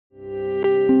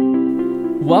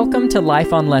Welcome to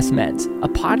Life on Less Meds, a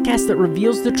podcast that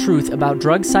reveals the truth about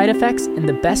drug side effects and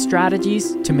the best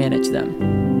strategies to manage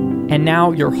them. And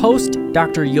now your host,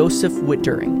 Dr. Joseph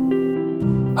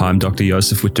Witt-Doerring. Hi, I'm Dr.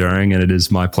 Joseph Witt-Doerring, and it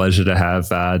is my pleasure to have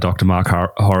Dr. Mark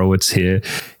Horowitz here.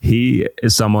 He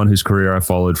is someone whose career I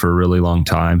followed for a really long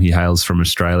time. He hails from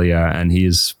Australia, and he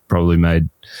has probably made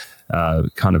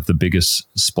kind of the biggest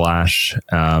splash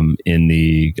in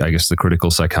the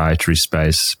critical psychiatry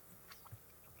space.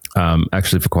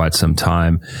 Actually for quite some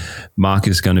time. Mark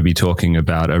is going to be talking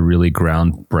about a really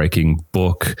groundbreaking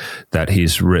book that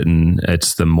he's written.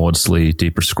 It's the Maudsley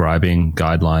Deprescribing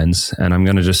Guidelines. And I'm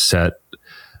going to just set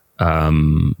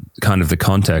kind of the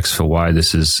context for why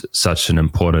this is such an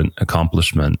important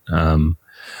accomplishment.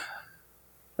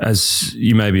 As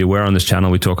you may be aware on this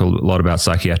channel, we talk a lot about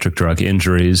psychiatric drug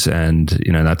injuries, and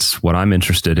that's what I'm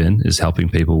interested in, is helping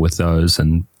people with those.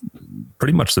 And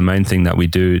pretty much the main thing that we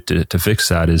do to fix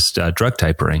that is drug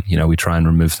tapering. We try and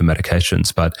remove the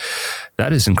medications, but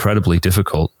that is incredibly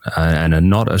difficult and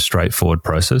not a straightforward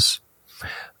process.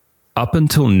 Up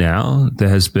until now, there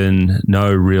has been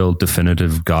no real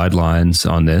definitive guidelines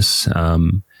on this.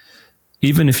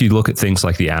 Even if you look at things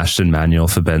like the Ashton Manual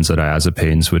for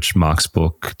benzodiazepines, which Mark's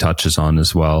book touches on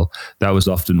as well, that was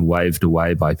often waved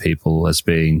away by people as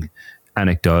being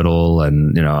anecdotal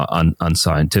and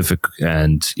unscientific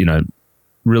and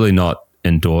really not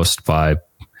endorsed by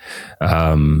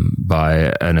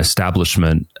an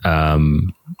establishment.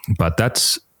 But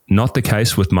that's not the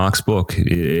case with Mark's book.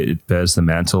 It bears the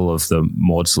mantle of the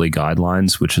Maudsley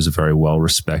Guidelines, which is a very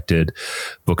well-respected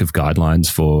book of guidelines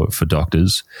for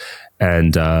doctors.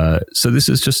 And so this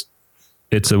is just,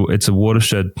 it's a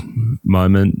watershed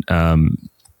moment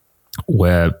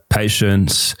where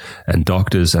patients and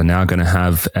doctors are now going to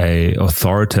have a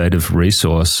authoritative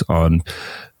resource on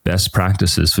best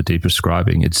practices for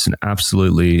deprescribing. It's an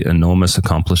absolutely enormous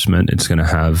accomplishment. It's going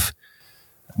to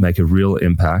make a real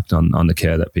impact on the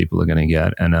care that people are going to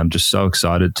get. And I'm just so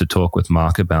excited to talk with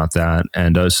Mark about that.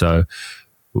 And also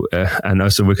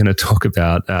we're going to talk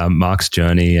about Mark's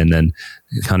journey and then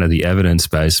kind of the evidence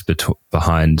base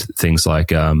behind things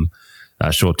like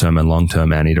short-term and long-term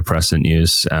antidepressant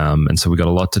use. And so we've got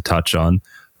a lot to touch on.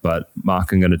 But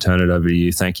Mark, I'm going to turn it over to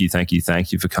you. Thank you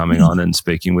for coming on and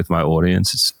speaking with my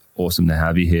audience. It's awesome to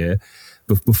have you here.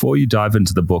 Before you dive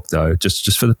into the book, though,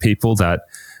 just for the people that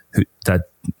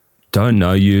don't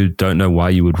know you, don't know why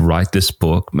you would write this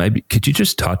book, maybe could you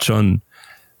just touch on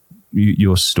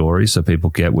your story so people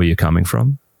get where you're coming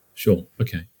from? Sure.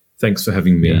 Okay. Thanks for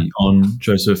having me on,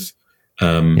 Joseph.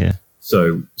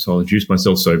 So I'll introduce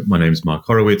myself. So my name is Mark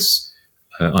Horowitz.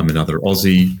 I'm another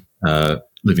Aussie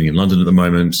living in London at the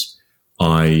moment.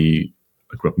 I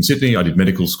grew up in Sydney. I did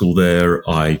medical school there.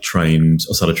 I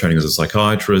started training as a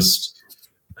psychiatrist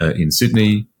in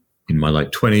Sydney in my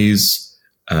late 20s.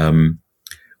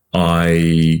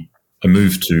 I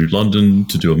moved to London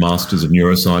to do a master's of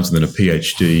neuroscience and then a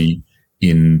PhD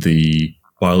in the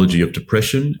biology of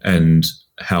depression and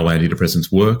how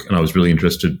antidepressants work. And I was really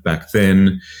interested back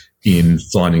then in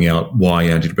finding out why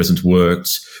antidepressants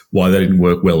worked, why they didn't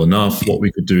work well enough, what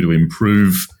we could do to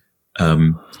improve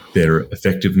their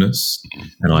effectiveness.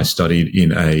 And I studied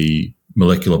in a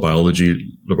molecular biology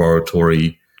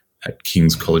laboratory at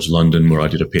King's College London, where I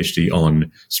did a PhD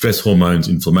on stress hormones,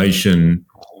 inflammation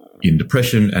in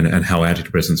depression, and how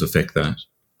antidepressants affect that.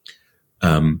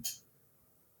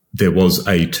 There was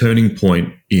a turning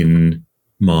point in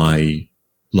my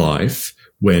life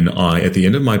when at the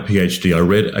end of my PhD, I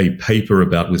read a paper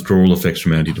about withdrawal effects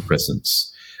from antidepressants.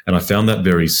 And I found that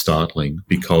very startling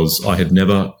because I had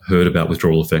never heard about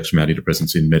withdrawal effects from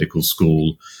antidepressants in medical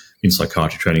school, in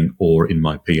psychiatry training, or in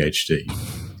my PhD.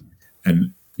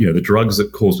 And, the drugs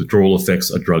that cause withdrawal effects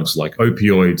are drugs like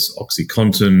opioids,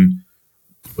 OxyContin,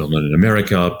 well known in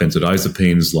America,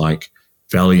 benzodiazepines like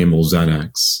Valium or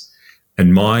Xanax.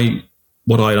 And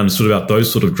what I understood about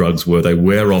those sort of drugs were they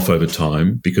wear off over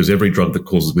time because every drug that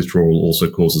causes withdrawal also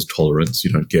causes tolerance.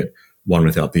 You don't get one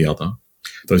without the other.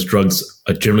 Those drugs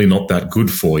are generally not that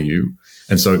good for you.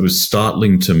 And so it was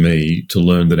startling to me to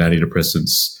learn that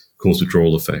antidepressants cause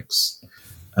withdrawal effects.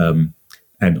 And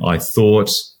I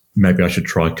thought maybe I should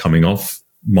try coming off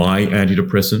my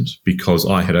antidepressant because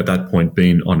I had at that point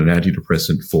been on an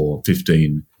antidepressant for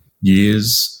 15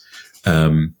 years.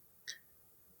 I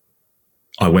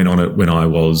went on it when I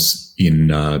was in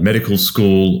medical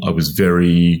school. I was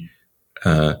probably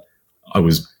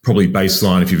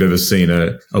baseline. If you've ever seen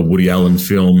a Woody Allen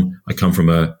film, I come from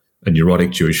a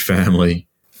neurotic Jewish family.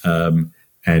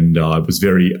 And I was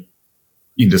very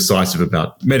indecisive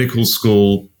about medical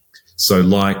school. So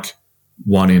like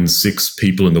 1 in 6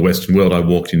 people in the Western world, I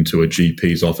walked into a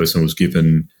GP's office and was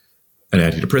given an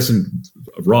antidepressant,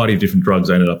 a variety of different drugs.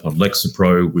 I ended up on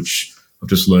Lexapro, which I've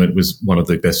just learned was one of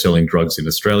the best-selling drugs in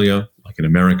Australia, like in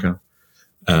America.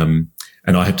 And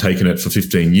I had taken it for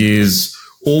 15 years,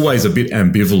 always a bit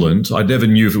ambivalent. I never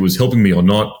knew if it was helping me or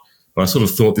not, but I sort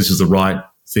of thought this is the right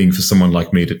thing for someone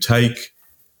like me to take.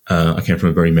 I came from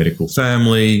a very medical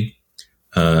family,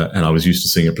 and I was used to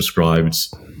seeing it prescribed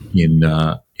in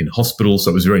hospitals,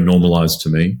 so it was very normalized to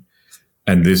me.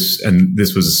 And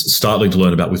this was startling to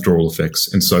learn about withdrawal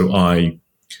effects. And so I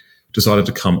decided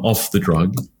to come off the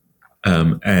drug,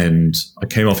 and I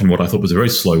came off in what I thought was a very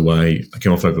slow way. I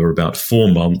came off over about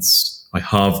 4 months. I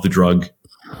halved the drug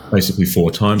basically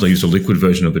 4 times. I used a liquid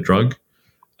version of the drug.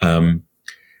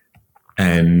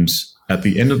 And at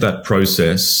the end of that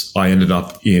process, I ended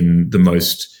up in the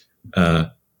most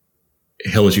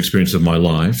hellish experience of my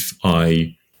life.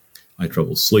 I had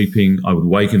trouble sleeping. I would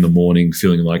wake in the morning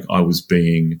feeling like I was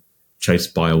being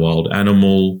chased by a wild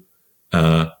animal.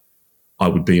 I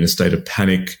would be in a state of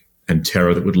panic and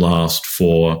terror that would last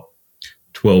for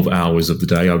 12 hours of the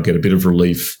day. I would get a bit of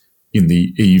relief in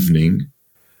the evening.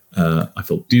 I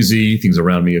felt dizzy. Things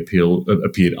around me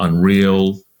appeared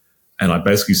unreal. And I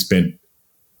basically spent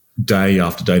day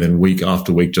after day, then week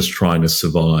after week, just trying to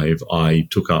survive. I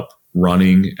took up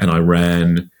running and I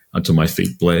ran until my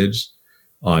feet bled.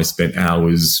 I spent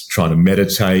hours trying to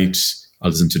meditate. I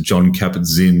listened to John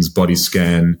Kabat-Zinn's Body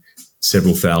Scan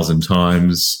several thousand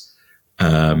times.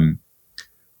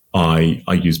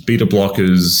 I used beta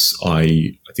blockers.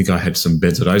 I think I had some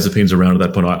benzodiazepines around at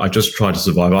that point. I just tried to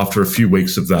survive. After a few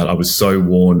weeks of that, I was so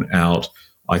worn out,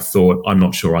 I thought, I'm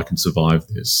not sure I can survive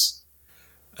this.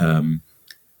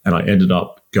 And I ended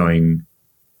up going,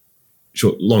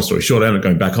 long story short, I ended up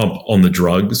going back on the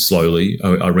drug slowly.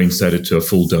 I reinstated to a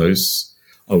full dose.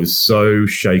 I was so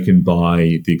shaken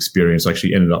by the experience. I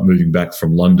actually ended up moving back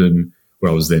from London,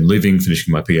 where I was then living,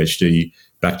 finishing my PhD,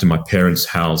 back to my parents'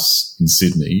 house in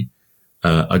Sydney.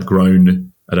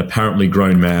 An apparently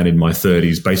grown man in my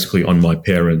 30s, basically on my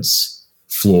parents'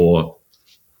 floor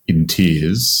in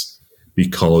tears,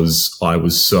 because I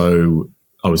was so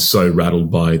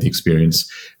rattled by the experience.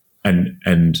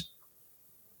 And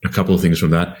a couple of things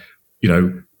from that,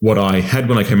 what I had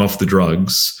when I came off the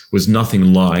drugs was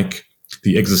nothing like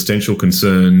the existential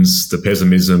concerns, the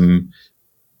pessimism,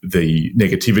 the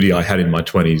negativity I had in my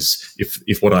 20s.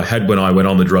 If what I had when I went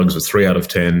on the drugs was 3 out of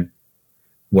 10,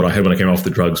 what I had when I came off the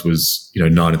drugs was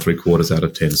 9 3/4 out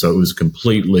of 10. So it was a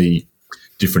completely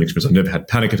different experience. I've never had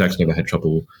panic attacks, never had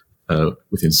trouble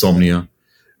with insomnia.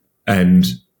 And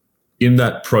in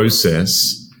that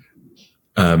process,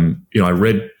 I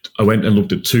went and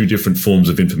looked at 2 different forms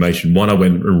of information. One, I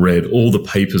went and read all the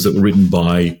papers that were written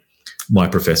by my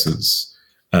professors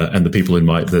and the people in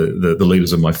the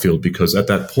leaders of my field, because at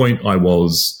that point I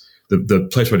was the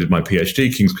place where I did my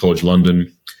PhD, King's College London.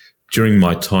 During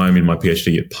my time in my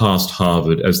PhD, it passed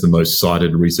Harvard as the most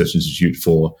cited research institute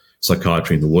for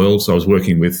psychiatry in the world. So I was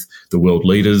working with the world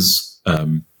leaders,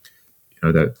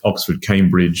 the Oxford,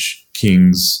 Cambridge,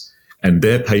 King's, and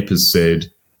their papers said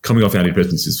coming off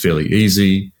antidepressants is fairly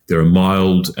easy. There are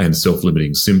mild and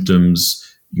self-limiting symptoms.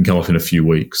 You can come off in a few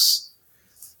weeks.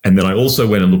 And then I also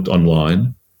went and looked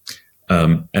online.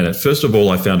 And first of all,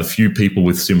 I found a few people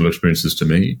with similar experiences to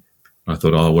me. I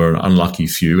thought, we're an unlucky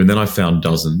few. And then I found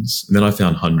dozens. And then I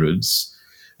found hundreds.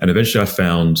 And eventually I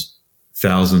found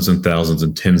thousands and thousands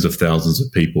and tens of thousands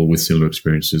of people with similar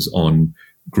experiences on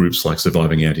groups like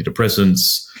Surviving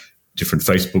Antidepressants, different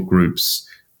Facebook groups.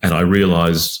 And I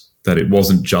realized that it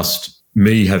wasn't just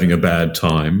me having a bad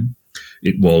time.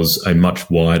 It was a much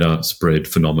wider spread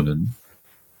phenomenon.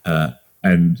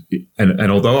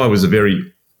 And although I was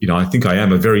I think I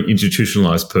am a very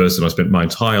institutionalized person. I spent my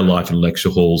entire life in lecture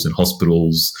halls, in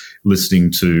hospitals,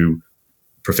 listening to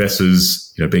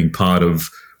professors, being part of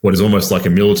what is almost like a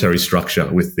military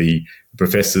structure with the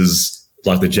professors,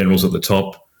 like the generals at the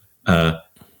top.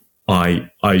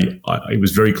 It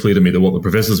was very clear to me that what the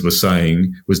professors were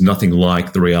saying was nothing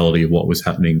like the reality of what was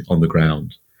happening on the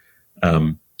ground.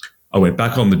 I went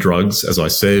back on the drugs, as I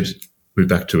said, moved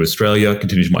back to Australia,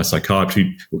 continued my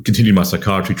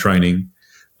psychiatry training,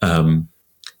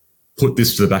 put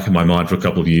this to the back of my mind for a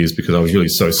couple of years because I was really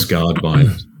so scarred by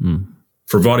it.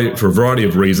 For a variety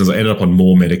of reasons, I ended up on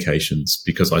more medications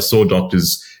because I saw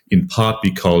doctors, in part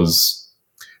because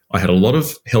I had a lot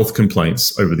of health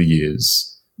complaints over the years,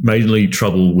 mainly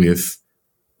trouble with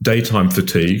daytime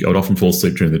fatigue. I would often fall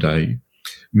asleep during the day,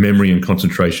 memory and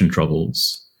concentration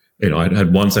troubles. I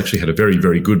had once actually had a very,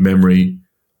 very good memory,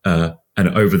 and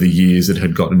over the years it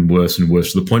had gotten worse and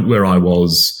worse to the point where I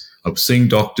was I was seeing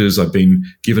doctors. I've been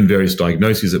given various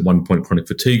diagnoses, at one point chronic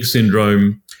fatigue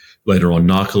syndrome, later on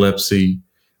narcolepsy,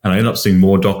 and I ended up seeing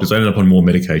more doctors. I ended up on more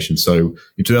medication. So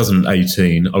in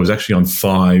 2018, I was actually on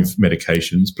 5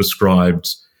 medications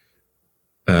prescribed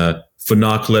for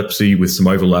narcolepsy with some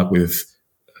overlap with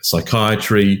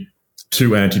psychiatry,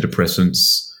 2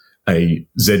 antidepressants, a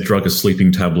Z drug, a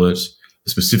sleeping tablet, a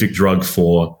specific drug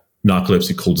for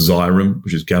narcolepsy called Xyrem,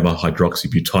 which is gamma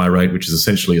hydroxybutyrate, which is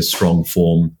essentially a strong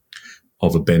form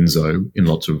of a benzo in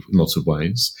lots of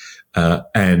ways,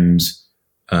 and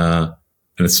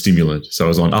a stimulant. So I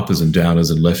was on uppers and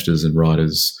downers and lefters and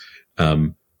righters,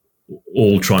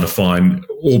 all trying to find,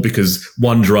 all because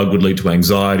one drug would lead to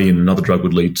anxiety and another drug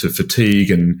would lead to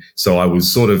fatigue. And so I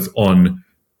was sort of on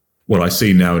what I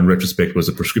see now in retrospect was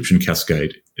a prescription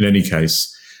cascade. In any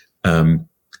case,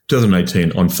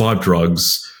 2018, on 5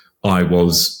 drugs, I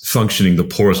was functioning the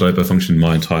poorest I've ever functioned in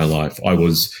my entire life. I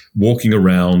was walking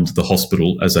around the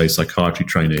hospital as a psychiatry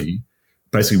trainee,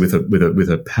 basically with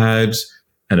a pad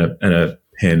and a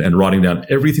pen, and writing down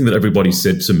everything that everybody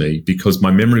said to me, because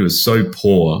my memory was so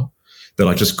poor that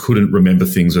I just couldn't remember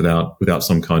things without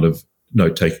some kind of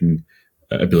note-taking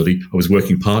ability. I was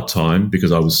working part-time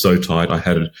because I was so tired. I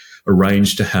had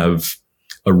arranged to have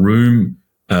a room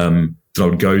that I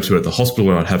would go to at the hospital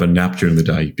where I'd have a nap during the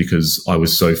day because I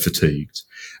was so fatigued.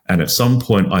 And at some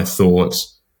point I thought,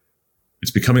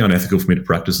 it's becoming unethical for me to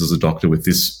practice as a doctor with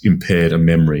this impaired a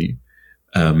memory.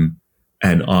 And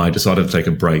I decided to take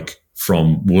a break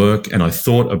from work, and I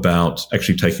thought about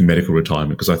actually taking medical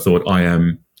retirement because I thought I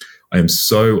am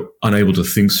so unable to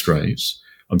think straight.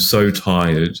 I'm so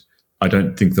tired. I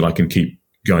don't think that I can keep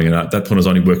going. And at that point I was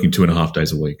only working 2.5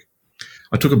 days a week.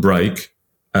 I took a break,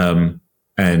 and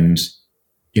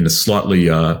in a slightly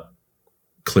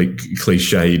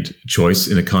cliched choice,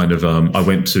 in a kind of I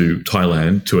went to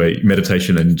Thailand to a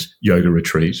meditation and yoga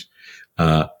retreat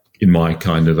in my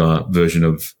kind of version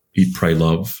of Eat, Pray,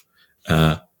 Love,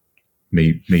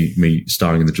 me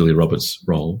starring in the Julia Roberts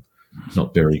role,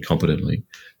 not very competently,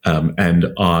 and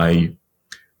I.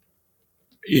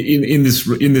 In this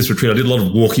retreat, I did a lot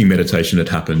of walking meditation that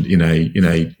happened in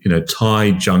a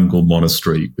Thai jungle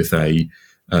monastery with a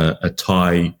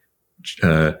Thai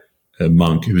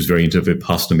monk who was very into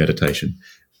Vipassana meditation.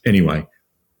 Anyway,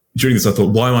 during this, I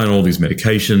thought, why am I on all these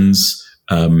medications?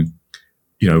 And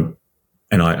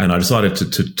I decided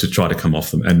to try to come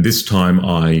off them. And this time,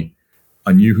 I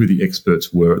knew who the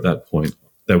experts were at that point.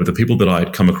 They were the people that I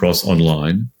had come across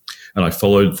online. And I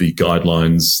followed the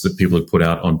guidelines that people had put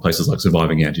out on places like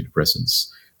Surviving Antidepressants.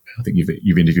 I think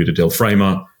you've interviewed Adele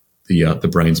Framer, the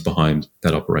brains behind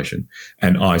that operation.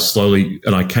 And I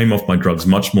came off my drugs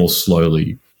much more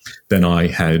slowly than I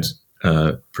had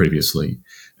previously.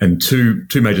 And two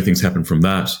major things happened from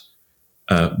that.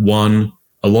 One,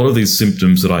 a lot of these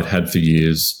symptoms that I'd had for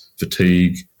years,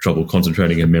 fatigue, trouble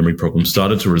concentrating, and memory problems,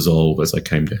 started to resolve as I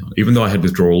came down. Even though I had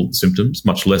withdrawal symptoms,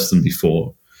 much less than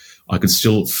before, I could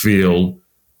still feel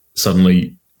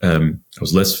suddenly I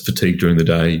was less fatigued during the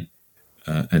day,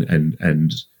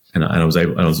 and I was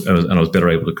better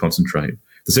able to concentrate.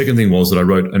 The second thing was that I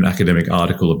wrote an academic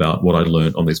article about what I'd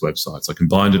learned on these websites. I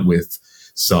combined it with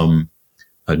some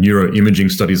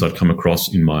neuroimaging studies I'd come across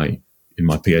in my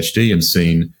PhD and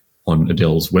seen on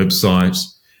Adele's website,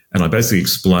 and I basically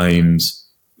explained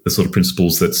the sort of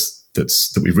principles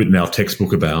that we've written our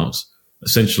textbook about.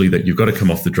 Essentially, that you've got to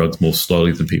come off the drugs more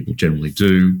slowly than people generally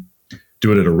do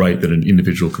it at a rate that an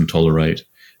individual can tolerate,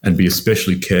 and be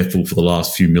especially careful for the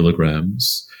last few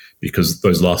milligrams, because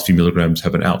those last few milligrams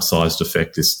have an outsized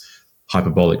effect, this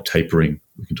hyperbolic tapering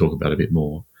we can talk about a bit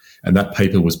more. And that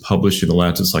paper was published in The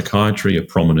Lancet Psychiatry, a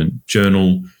prominent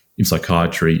journal in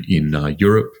psychiatry in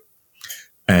Europe.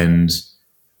 And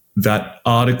that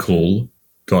article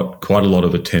got quite a lot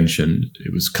of attention.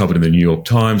 It was covered in the New York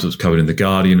Times, it was covered in The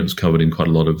Guardian, it was covered in quite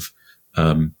a lot of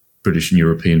British and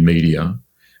European media.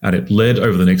 And it led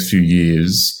over the next few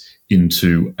years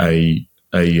into a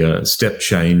step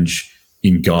change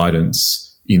in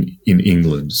guidance in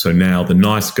England. So now the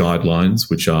NICE guidelines,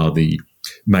 which are the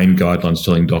main guidelines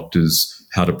telling doctors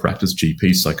how to practice,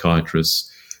 GPs, psychiatrists,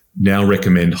 now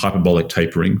recommend hyperbolic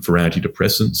tapering for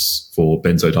antidepressants, for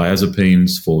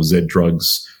benzodiazepines, for Z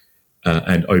drugs,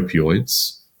 and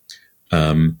opioids.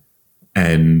 And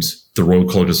the Royal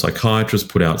College of Psychiatrists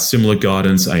put out similar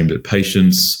guidance aimed at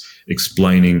patients,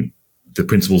 explaining the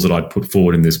principles that I'd put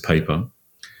forward in this paper.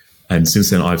 And since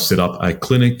then, I've set up a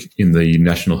clinic in the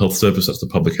National Health Service, that's the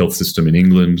public health system in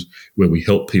England, where we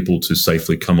help people to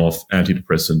safely come off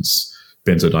antidepressants,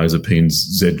 benzodiazepines,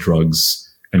 Z drugs,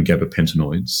 and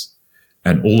gabapentinoids.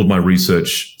 And all of my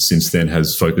research since then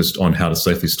has focused on how to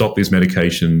safely stop these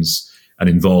medications and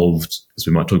involved, as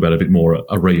we might talk about a bit more,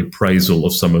 a reappraisal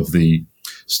of some of the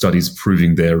studies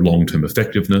proving their long-term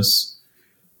effectiveness.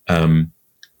 And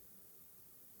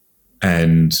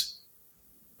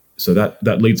so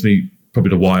that leads me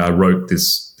probably to why I wrote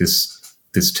this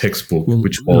textbook,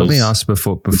 which was... Let me ask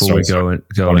before we go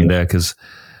in there, because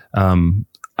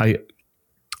I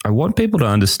want people to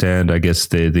understand, I guess,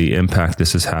 the impact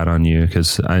this has had on you,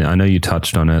 because I know you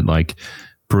touched on it, like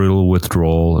brutal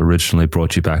withdrawal originally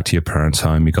brought you back to your parents'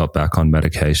 home. You got back on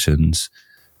medications.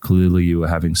 Clearly you were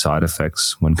having side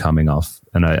effects when coming off.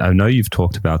 And I know you've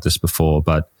talked about this before,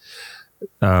 but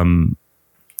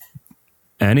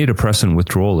antidepressant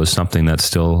withdrawal is something that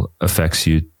still affects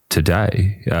you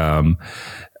today.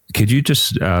 Could you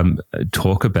just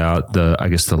talk about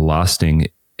the lasting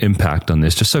impact on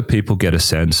this, just so people get a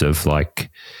sense of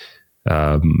like,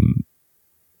 how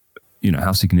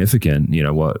significant,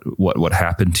 what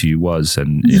happened to you was,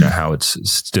 and, how it's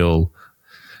still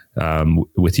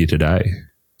with you today.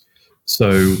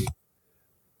 So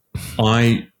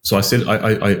I said,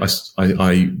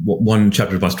 one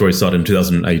chapter of my story started in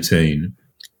 2018.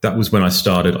 That was when I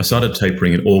started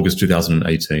tapering in August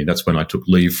 2018. That's when I took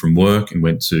leave from work and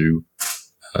went to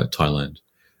Thailand.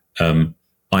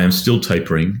 I am still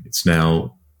tapering. It's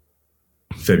now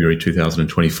February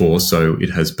 2024, so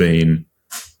it has been,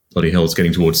 bloody hell, it's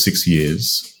getting towards 6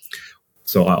 years.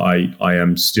 So I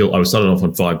started off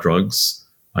on 5 drugs.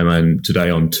 I'm today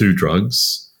on 2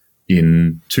 drugs.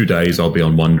 In 2 days, I'll be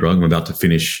on 1 drug. I'm about to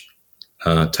finish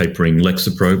tapering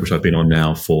Lexapro, which I've been on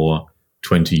now for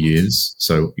 20 years,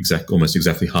 so almost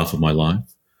exactly half of my life.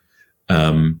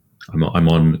 I'm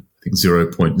on, I think,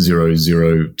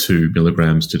 0.002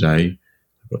 milligrams today.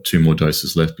 I've got 2 more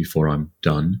doses left before I'm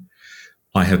done.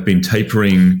 I have been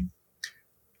tapering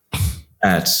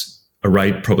at a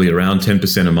rate probably around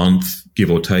 10% a month, give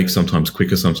or take, sometimes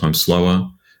quicker, sometimes slower.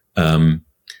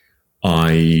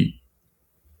 I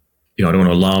don't want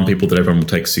to alarm people that everyone will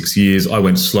take 6 years. I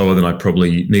went slower than I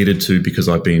probably needed to because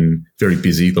I've been very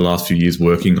busy the last few years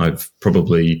working. I've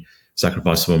probably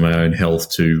sacrificed some of my own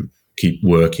health to keep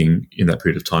working in that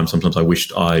period of time. Sometimes I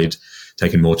wished I'd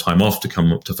taken more time off to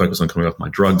focus on coming off my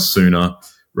drugs sooner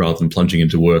rather than plunging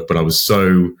into work. But I was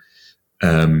so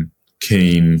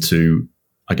keen to,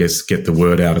 I guess, get the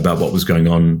word out about what was going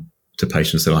on to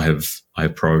patients that I have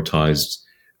prioritized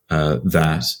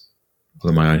that other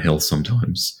than my own health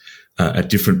sometimes. At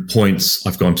different points,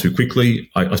 I've gone too quickly.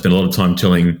 I spend a lot of time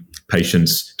telling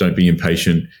patients, don't be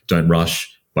impatient, don't rush.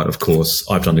 But of course,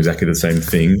 I've done exactly the same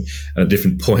thing at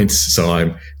different points.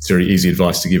 So it's very easy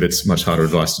advice to give. It's much harder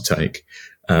advice to take.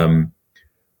 So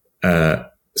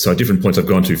at different points, I've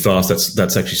gone too fast.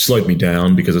 That's actually slowed me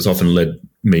down because it's often led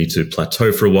me to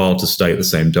plateau for a while, to stay at the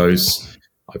same dose.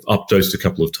 I've up-dosed a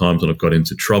couple of times and I've got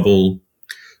into trouble.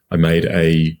 I made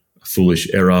a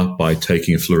foolish error by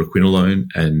taking a fluoroquinolone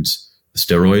and a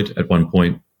steroid at one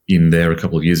point in there a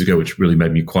couple of years ago, which really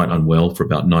made me quite unwell for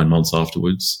about 9 months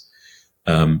afterwards.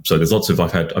 So there's lots of,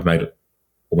 I've made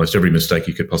almost every mistake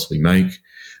you could possibly make.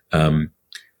 I'm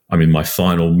in my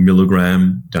final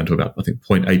milligram, down to about, I think,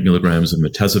 0.8 milligrams of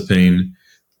mirtazapine,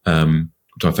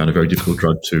 which I found a very difficult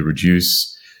drug to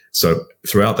reduce. So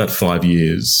throughout that 5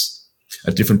 years,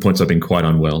 at different points, I've been quite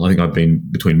unwell. I think I've been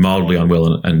between mildly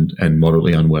unwell and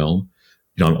moderately unwell.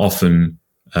 I'm often,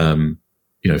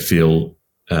 feel,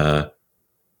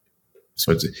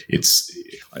 so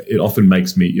it often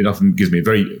gives me a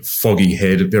very foggy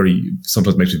head,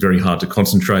 sometimes makes it very hard to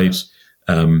concentrate.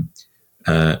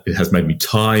 It has made me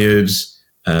tired,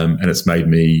 and it's made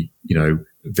me,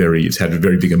 it's had a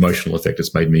very big emotional effect.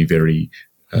 It's made me very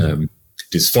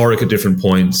dysphoric at different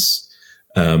points.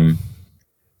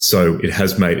 So it's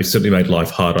certainly made life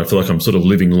harder. I feel like I'm sort of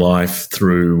living life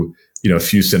through, a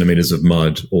few centimeters of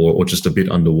mud or just a bit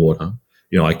underwater.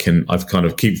 I've kind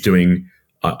of keep doing,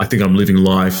 I think I'm living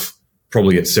life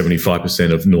probably at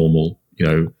 75% of normal.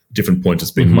 Different points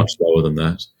it's been much lower than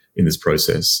that in this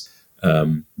process.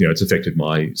 It's affected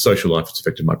my social life. It's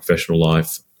affected my professional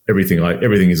life. Everything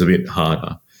is a bit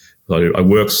harder. I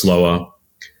work slower.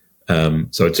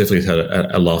 So it definitely has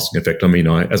had a lasting effect on me.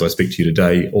 As I speak to you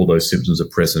today, all those symptoms are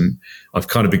present. I've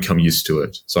kind of become used to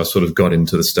it. So I sort of got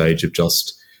into the stage of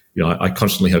just, I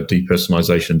constantly have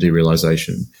depersonalization,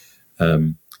 derealization.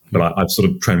 But I've sort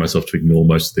of trained myself to ignore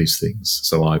most of these things.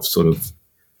 So I've sort of,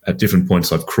 at different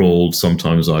points, I've crawled.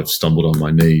 Sometimes I've stumbled on my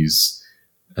knees,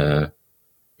 and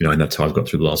that's how I've got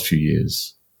through the last few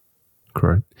years.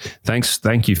 Great.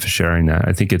 Thank you for sharing that.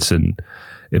 I think it's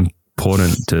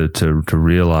important to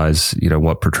realize,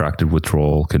 what protracted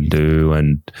withdrawal can do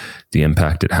and the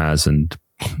impact it has, and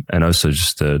also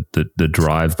just the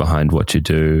drive behind what you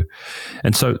do.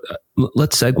 And so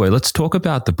let's segue. Let's talk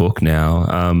about the book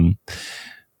now.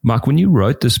 Mark, when you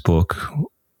wrote this book,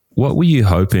 what were you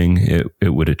hoping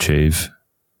it would achieve?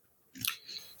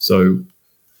 So,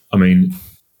 I mean,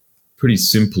 pretty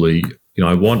simply,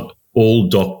 I want all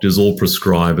doctors, all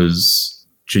prescribers,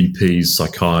 GPs,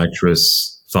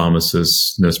 psychiatrists,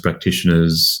 pharmacists, nurse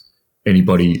practitioners,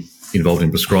 anybody involved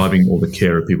in prescribing or the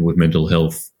care of people with mental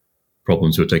health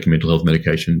problems who are taking mental health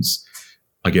medications,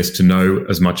 I guess, to know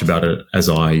as much about it as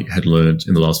I had learned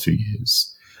in the last few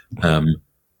years.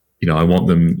 I want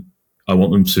them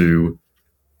to,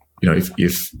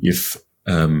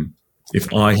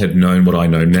 if I had known what I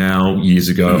know now years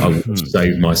ago, I would have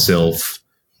saved myself,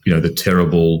 the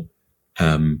terrible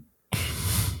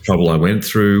trouble I went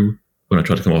through when I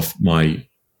tried to come off my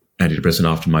antidepressant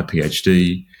after my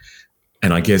PhD.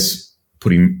 And I guess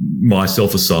putting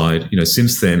myself aside,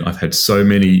 since then I've had so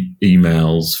many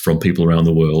emails from people around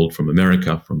the world, from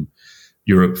America, from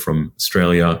Europe, from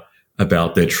Australia,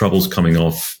 about their troubles coming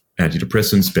off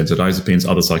antidepressants, benzodiazepines,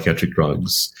 other psychiatric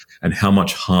drugs, and how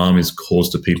much harm is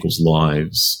caused to people's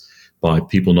lives by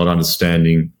people not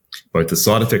understanding both the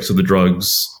side effects of the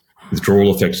drugs,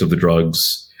 withdrawal effects of the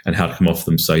drugs, and how to come off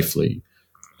them safely.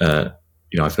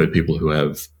 I've heard people who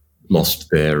have lost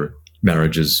their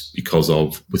marriages because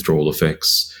of withdrawal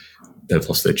effects. They've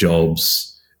lost their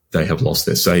jobs. They have lost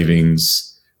their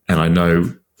savings. And I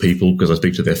know people, because I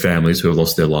speak to their families, who have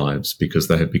lost their lives because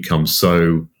they have become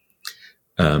so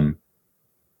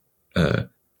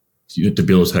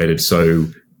debilitated, so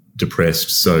depressed,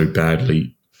 so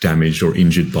badly damaged or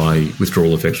injured by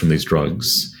withdrawal effects from these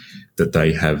drugs that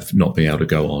they have not been able to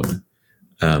go on.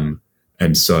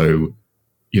 And so,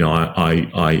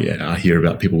 I hear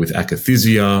about people with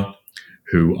akathisia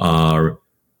who are,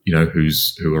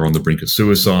 who are on the brink of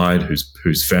suicide,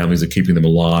 whose families are keeping them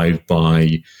alive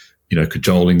by,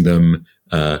 cajoling them,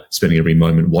 spending every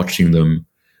moment watching them.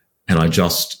 And I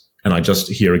just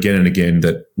hear again and again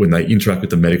that when they interact with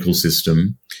the medical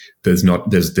system, there's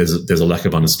a lack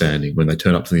of understanding. When they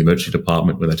turn up to the emergency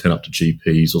department, when they turn up to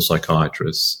GPs or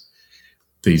psychiatrists,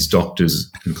 these doctors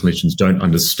and clinicians don't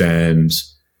understand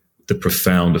the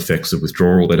profound effects of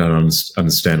withdrawal. They don't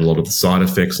understand a lot of the side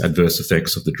effects, adverse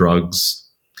effects of the drugs.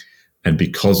 And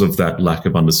because of that lack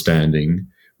of understanding,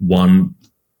 one,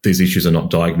 these issues are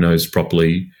not diagnosed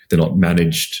properly. They're not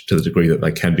managed to the degree that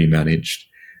they can be managed.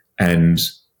 And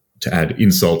to add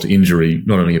insult to injury,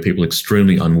 not only are people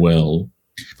extremely unwell,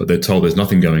 but they're told there's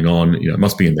nothing going on. It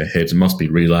must be in their heads. It must be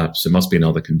relapse. It must be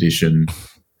another condition.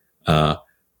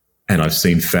 And I've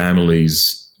seen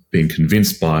families being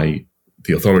convinced by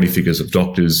the authority figures of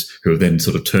doctors who have then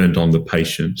sort of turned on the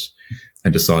patient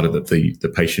and decided that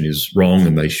the patient is wrong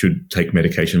and they should take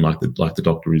medication like the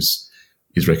doctor is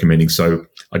recommending. So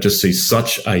I just see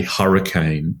such a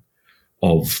hurricane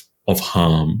of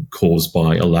harm caused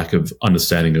by a lack of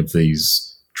understanding of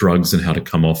these drugs and how to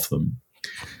come off them.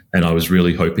 And I was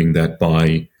really hoping that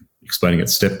by explaining it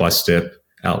step by step,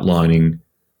 outlining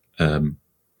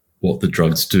what the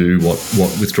drugs do, what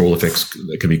withdrawal effects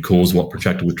that can be caused, what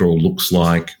protracted withdrawal looks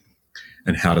like,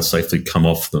 and how to safely come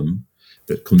off them,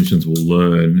 that clinicians will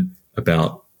learn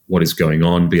about what is going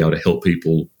on, be able to help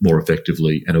people more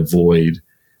effectively and avoid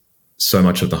so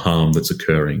much of the harm that's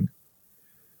occurring.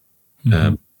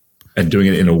 Mm-hmm. And doing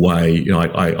it in a way,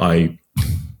 I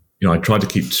tried to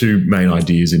keep two main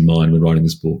ideas in mind when writing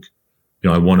this book.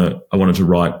 I wanted to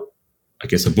write, I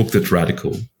guess, a book that's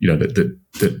radical.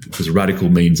 Because radical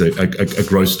means a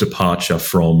gross departure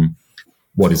from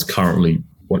what is currently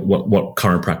what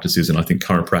current practice is, and I think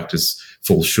current practice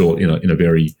falls short in a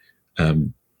very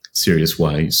serious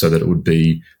way. So that it would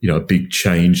be a big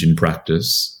change in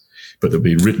practice, but that would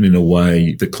be written in a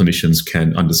way that clinicians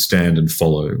can understand and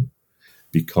follow.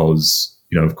 Because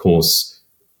of course,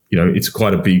 it's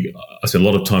quite a big. I spend a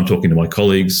lot of time talking to my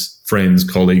colleagues, friends,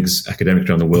 colleagues, academics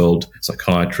around the world,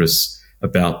 psychiatrists,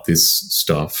 about this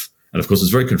stuff. And of course,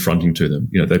 it's very confronting to them.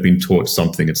 They've been taught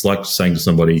something. It's like saying to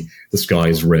somebody, the sky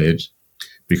is red,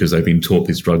 because they've been taught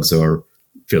these drugs are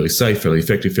fairly safe, fairly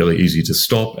effective, fairly easy to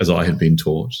stop, as I had been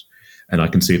taught. And I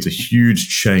can see it's a huge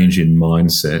change in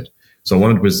mindset. So I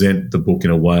wanted to present the book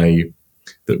in a way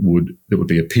that would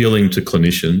be appealing to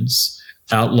clinicians,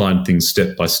 outline things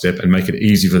step by step, and make it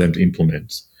easy for them to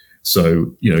implement.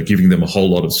 So, giving them a whole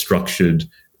lot of structured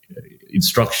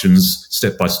instructions,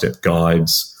 step-by-step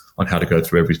guides on how to go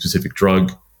through every specific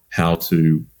drug, how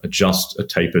to adjust a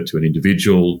taper to an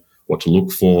individual, what to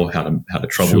look for, how to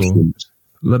troubleshoot. Sure.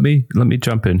 Let me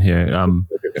jump in here.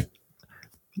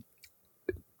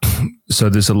 So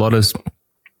there's a lot of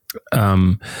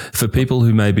For people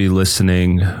who may be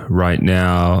listening right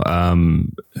now,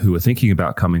 who are thinking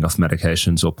about coming off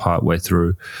medications or partway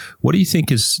through, what do you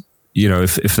think is,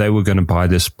 if they were going to buy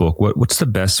this book, what's the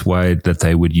best way that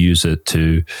they would use it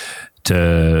to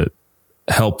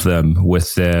help them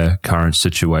with their current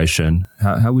situation?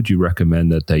 How would you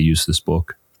recommend that they use this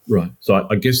book? Right. So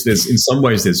I guess in some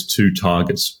ways there's two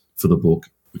targets for the book,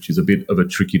 which is a bit of a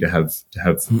tricky to have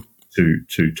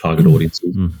two target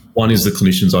audiences. One is the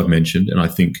clinicians I've mentioned, and I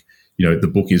think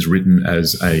the book is written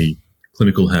as a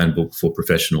clinical handbook for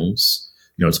professionals.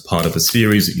 It's part of a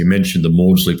series that you mentioned, the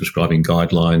Maudsley prescribing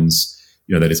guidelines,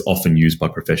 that is often used by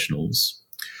professionals.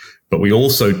 But we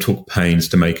also took pains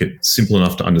to make it simple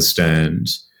enough to understand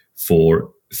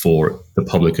for the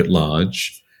public at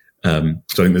large. So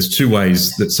I think there's two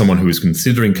ways that someone who is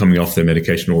considering coming off their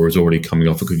medication or is already coming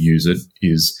off it could use it.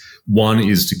 One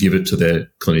is to give it to their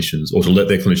clinicians or to let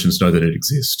their clinicians know that it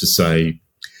exists, to say,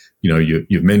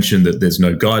 you've mentioned that there's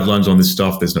no guidelines on this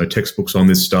stuff, there's no textbooks on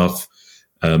this stuff.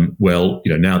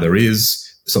 Now there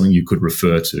is something you could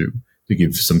refer to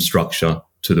give some structure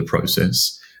to the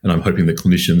process. And I'm hoping that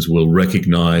clinicians will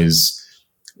recognize,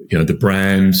 the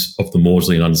brand of the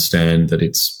Maudsley and understand that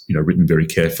it's, written very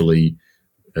carefully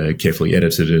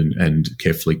edited and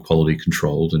carefully quality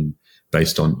controlled and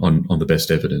based on the best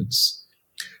evidence.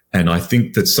 And I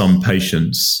think that some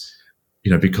patients,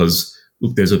 because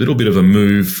look, there's a little bit of a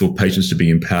move for patients to be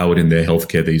empowered in their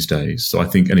healthcare these days. So I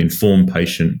think an informed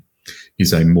patient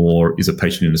is a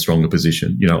patient in a stronger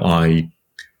position. I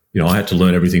had to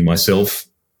learn everything myself,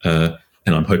 and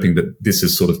I'm hoping that this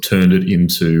has sort of turned it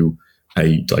into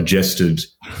a digested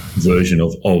version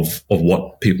of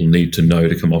what people need to know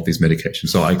to come off these medications.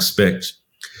 So I expect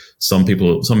some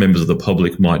members of the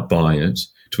public might buy it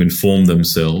to inform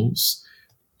themselves,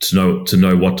 to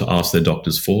know what to ask their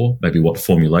doctors for, maybe what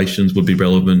formulations would be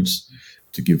relevant,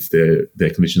 to give their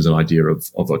clinicians an idea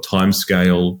of a time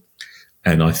scale.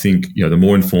 And I think, the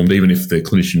more informed, even if the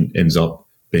clinician ends up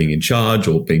being in charge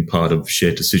or being part of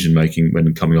shared decision-making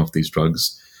when coming off these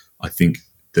drugs, I think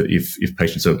that if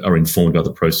patients are informed about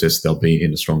the process, they'll be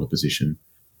in a stronger position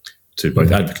to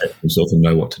both advocate for themselves and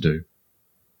know what to do.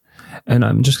 And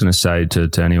I'm just going to say to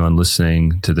anyone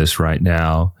listening to this right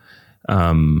now,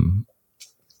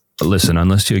 listen,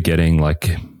 unless you're getting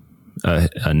like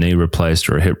a knee replaced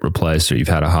or a hip replaced or you've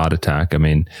had a heart attack, I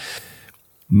mean,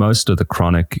 most of the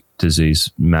chronic disease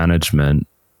management,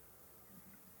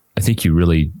 I think you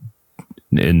really,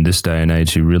 in this day and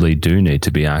age, you really do need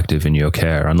to be active in your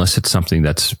care, unless it's something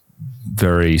that's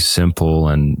very simple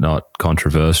and not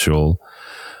controversial.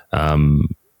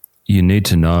 You need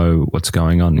to know what's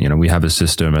going on. We have a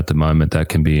system at the moment that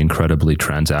can be incredibly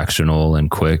transactional and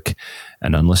quick.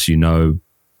 And unless you know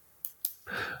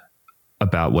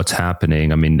about what's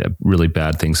happening, I mean, really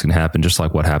bad things can happen, just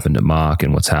like what happened to Mark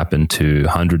and what's happened to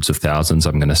hundreds of thousands,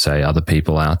 I'm going to say, other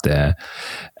people out there.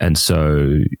 And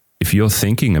so if you're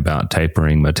thinking about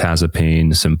tapering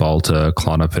mirtazapine, Cymbalta,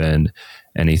 Klonopin,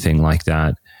 anything like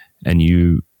that, and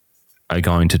you are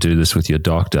going to do this with your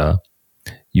doctor,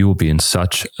 you will be in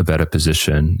such a better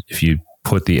position if you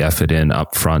put the effort in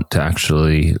up front to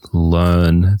actually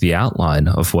learn the outline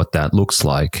of what that looks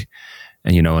like.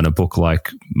 And, in a book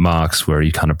like Mark's, where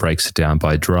he kind of breaks it down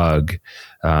by drug,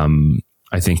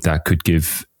 I think that could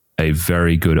give a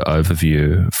very good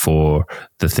overview for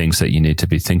the things that you need to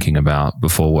be thinking about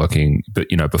before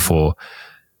before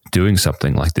doing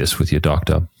something like this with your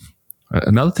doctor.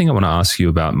 Another thing I want to ask you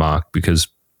about, Mark, because,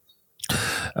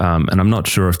 and I'm not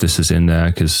sure if this is in there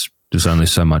because there's only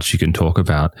so much you can talk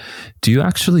about. Do you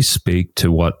actually speak to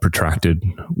what protracted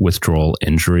withdrawal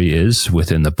injury is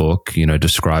within the book,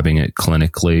 describing it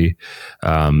clinically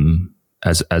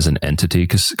as an entity?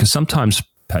 Because sometimes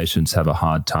patients have a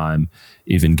hard time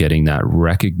even getting that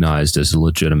recognized as a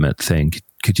legitimate thing.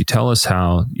 Could you tell us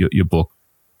how your book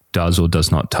does or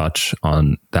does not touch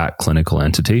on that clinical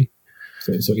entity?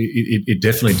 So it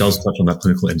definitely does touch on that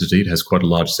clinical entity. It has quite a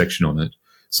large section on it.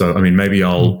 So, I mean, maybe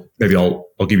I'll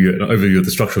give you an overview of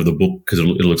the structure of the book because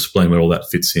it'll explain where all that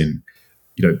fits in.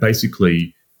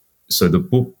 Basically, so the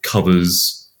book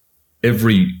covers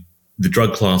the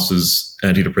drug classes,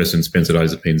 antidepressants,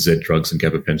 benzodiazepines, Z drugs, and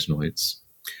gabapentinoids.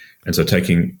 And so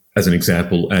taking, as an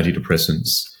example,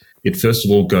 antidepressants, it first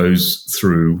of all goes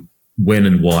through when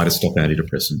and why to stop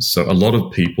antidepressants. So a lot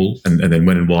of people, and then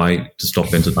when and why to stop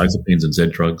benzodiazepines and Z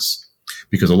drugs,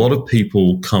 because a lot of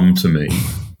people come to me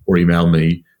or email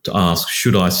me to ask,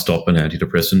 should I stop an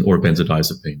antidepressant or a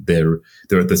benzodiazepine?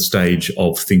 They're at the stage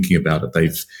of thinking about it.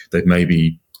 They've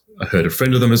maybe heard a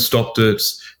friend of them has stopped it.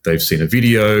 They've seen a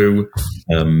video.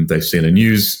 They've seen a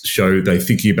news show. They're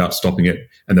thinking about stopping it,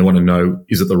 and they want to know,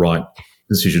 is it the right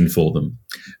decision for them.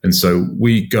 And so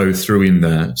we go through in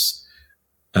that,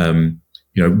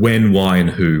 when, why, and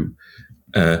who.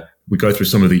 We go through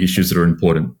some of the issues that are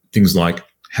important, things like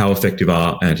how effective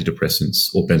are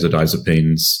antidepressants or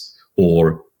benzodiazepines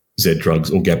or Z drugs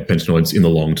or gabapentinoids in the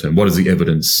long term? What does the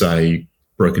evidence say,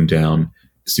 broken down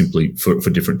simply for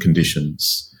different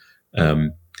conditions?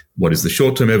 What is the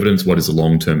short-term evidence? What is the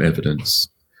long-term evidence?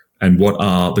 And what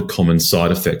are the common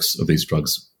side effects of these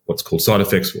drugs? What's called side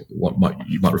effects,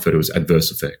 you might refer to as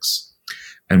adverse effects.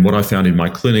 And what I found in my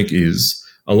clinic is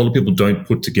a lot of people don't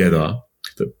put together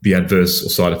the adverse or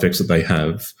side effects that they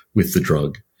have with the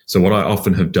drug. So what I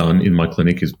often have done in my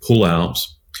clinic is pull out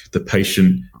the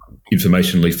patient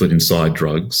information leaflet inside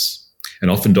drugs.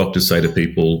 And often doctors say to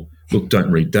people, look,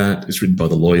 don't read that. It's written by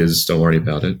the lawyers. Don't worry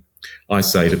about it. I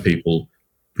say to people,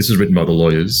 this is written by the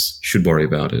lawyers. You should worry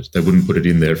about it. They wouldn't put it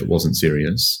in there if it wasn't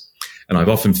serious. And I've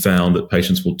often found that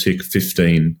patients will tick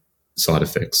 15 side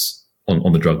effects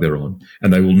on the drug they're on.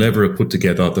 And they will never have put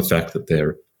together the fact that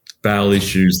their bowel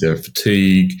issues, their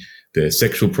fatigue, their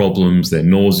sexual problems, their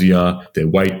nausea, their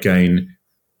weight gain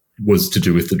was to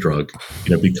do with the drug,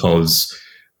 because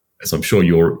as I'm sure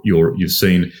you've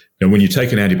seen, when you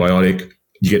take an antibiotic,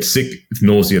 you get sick with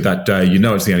nausea that day,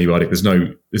 it's the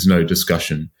antibiotic. There's no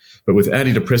discussion. But with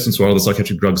antidepressants or other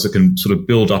psychiatric drugs that can sort of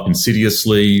build up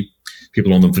insidiously,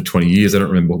 people on them for 20 years, they don't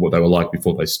remember what they were like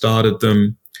before they started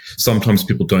them. Sometimes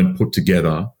people don't put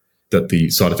together that the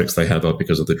side effects they have are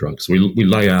because of the drug. So we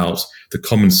lay out the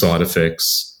common side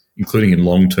effects, including in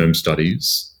long-term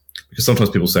studies, because sometimes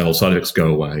people say, side effects go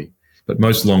away. But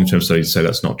most long-term studies say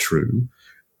that's not true.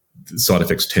 The side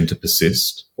effects tend to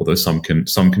persist, although some can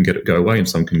go away and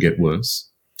some can get worse.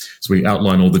 So we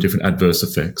outline all the different adverse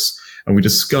effects, and we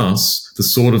discuss the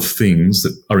sort of things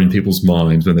that are in people's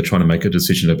minds when they're trying to make a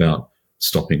decision about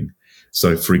stopping.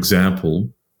 So, for example,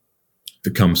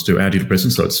 that comes to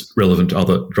antidepressants, so it's relevant to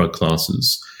other drug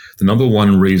classes. The number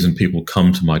one reason people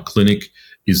come to my clinic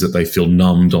is that they feel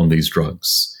numbed on these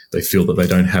drugs. They feel that they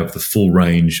don't have the full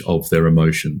range of their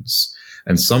emotions.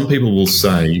 And some people will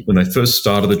say when they first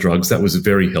started the drugs, that was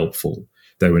very helpful.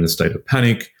 They were in a state of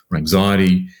panic or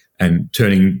anxiety, and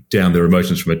turning down their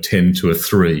emotions from a 10 to a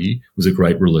 3 was a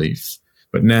great relief.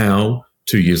 But now,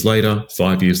 2 years later,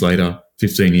 5 years later,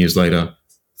 15 years later,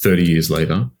 30 years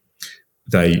later,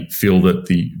 they feel that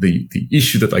the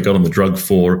issue that they got on the drug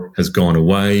for has gone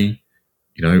away.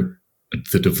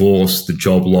 The divorce, the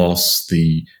job loss,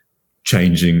 the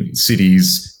changing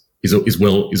cities is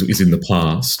in the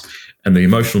past, and the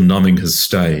emotional numbing has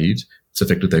stayed. It's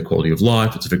affected their quality of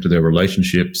life. It's affected their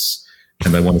relationships,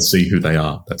 and they want to see who they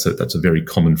are. That's a very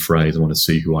common phrase. I want to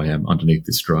see who I am underneath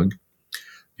this drug.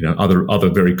 Other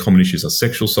very common issues are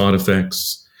sexual side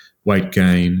effects, weight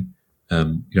gain.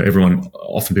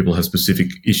 Often people have specific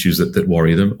issues that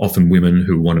worry them. Often women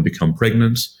who want to become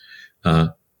pregnant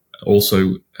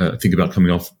also think about coming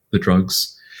off the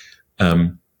drugs.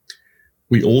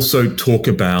 We also talk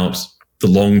about the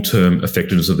long-term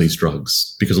effectiveness of these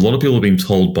drugs, because a lot of people have been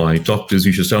told by doctors,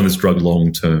 you should stay on this drug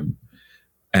long-term.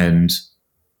 And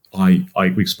I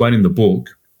explain in the book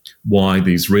why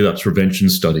these relapse prevention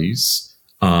studies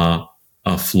are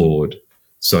flawed.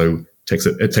 So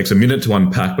it takes a minute to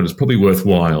unpack, but it's probably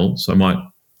worthwhile. So I might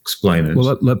explain it.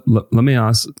 Well, let me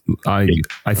ask. I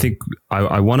think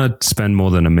I want to spend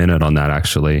more than a minute on that,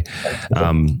 actually.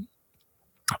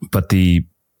 But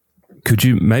could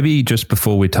you maybe just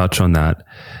before we touch on that,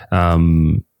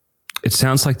 it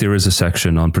sounds like there is a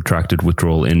section on protracted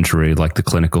withdrawal injury, like the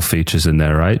clinical features in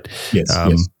there, right? Yes.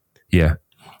 Yeah.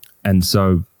 And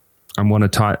so I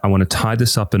want to tie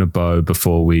this up in a bow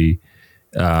before we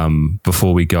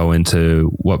go into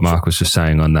what Mark was just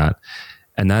saying on that.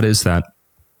 And that is that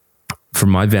from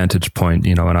my vantage point,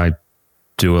 and I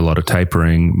do a lot of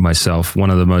tapering myself, one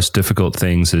of the most difficult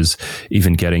things is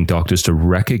even getting doctors to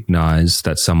recognize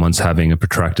that someone's having a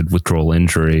protracted withdrawal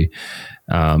injury,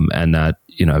 and that,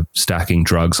 stacking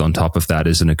drugs on top of that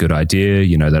isn't a good idea,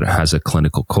 that it has a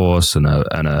clinical course and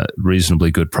a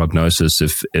reasonably good prognosis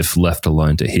if left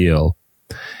alone to heal.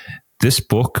 This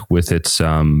book with its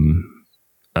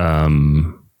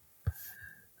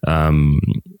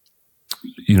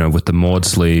with the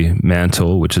Maudsley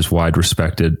mantle, which is widely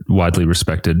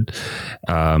respected,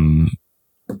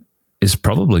 is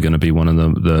probably going to be one of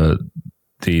the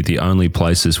only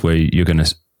places where you're going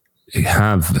to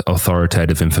have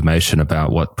authoritative information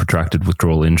about what protracted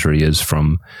withdrawal injury is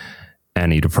from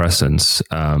antidepressants.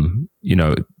 The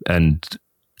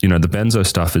benzo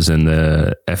stuff is in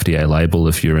the FDA label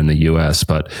if you're in the US,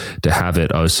 but to have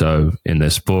it also in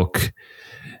this book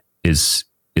it's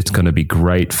going to be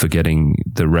great for getting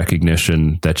the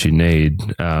recognition that you need,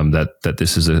 that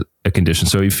this is a condition.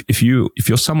 So if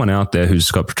you're someone out there who's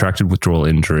got protracted withdrawal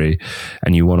injury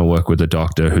and you want to work with a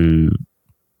doctor who,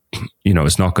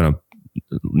 is not going to,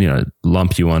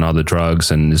 lump you on other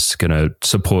drugs and is going to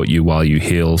support you while you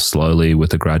heal slowly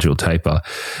with a gradual taper,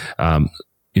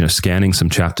 scanning some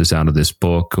chapters out of this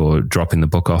book or dropping the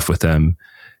book off with them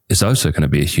is also going to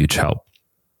be a huge help.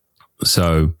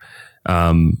 So,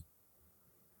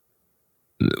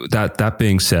 that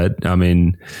being said, I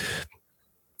mean,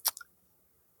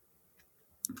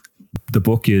 the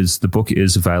book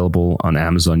is available on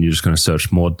Amazon. You're just going to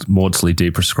search Maudsley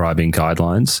Deprescribing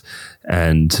Guidelines,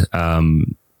 and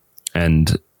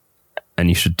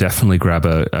you should definitely grab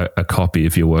a copy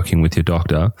if you're working with your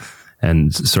doctor.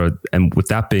 And with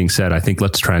that being said, I think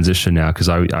let's transition now, because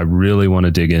I really want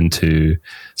to dig into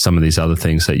some of these other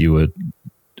things that you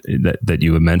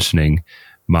were mentioning.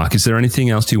 Mark, is there anything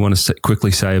else you want to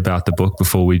quickly say about the book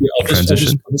before we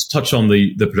transition? I'll just touch on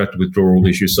the protracted withdrawal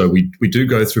issue. So we do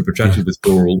go through protracted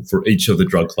withdrawal for each of the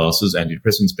drug classes: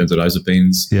 antidepressants,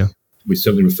 benzodiazepines. Yeah. We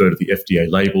certainly refer to the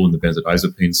FDA label in the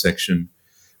benzodiazepine section.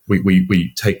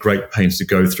 We take great pains to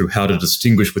go through how to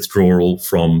distinguish withdrawal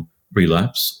from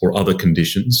relapse or other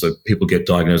conditions. So people get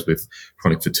diagnosed with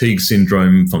chronic fatigue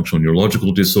syndrome, functional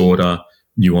neurological disorder,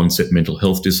 new onset mental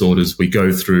health disorders. We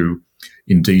go through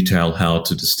in detail how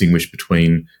to distinguish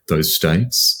between those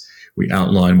states. We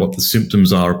outline what the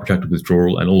symptoms are of protracted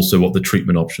withdrawal and also what the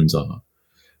treatment options are.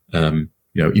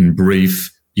 In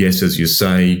brief, yes, as you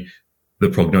say, the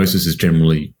prognosis is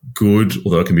generally good,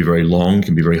 although it can be very long, it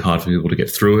can be very hard for people to get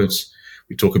through it.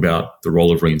 We talk about the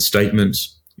role of reinstatement,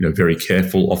 very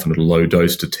careful, often at a low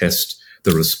dose to test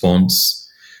the response.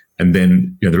 And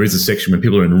then, there is a section when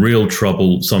people are in real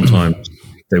trouble, sometimes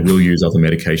they will use other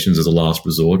medications as a last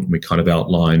resort. And we kind of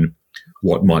outline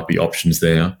what might be options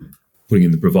there, putting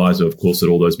in the proviso, of course, that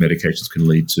all those medications can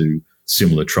lead to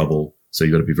similar trouble. So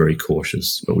you've got to be very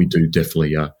cautious. But we do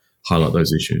definitely highlight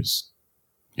those issues.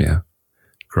 Yeah.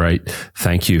 Great.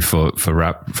 Thank you for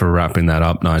wrapping that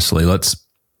up nicely. Let's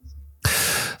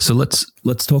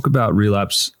talk about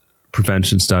relapse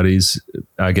prevention studies,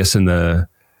 I guess, in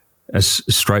as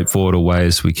straightforward a way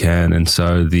as we can. And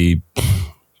so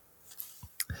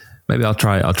maybe I'll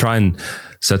try and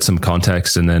set some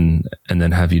context and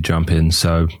then have you jump in.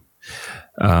 So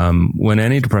when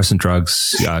antidepressant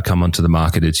drugs come onto the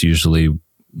market, it's usually,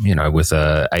 with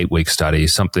a 8-week study,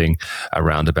 something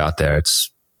around about there.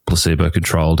 It's placebo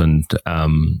controlled, and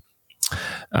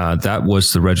that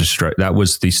was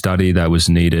the study that was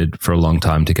needed for a long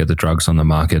time to get the drugs on the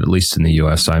market, at least in the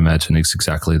US. I imagine it's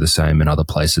exactly the same in other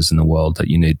places in the world, that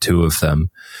you need 2 of them.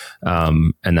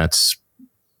 And that's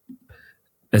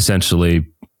essentially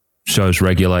shows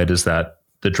regulators that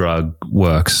the drug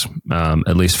works,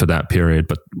 at least for that period.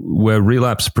 But where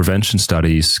relapse prevention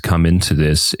studies come into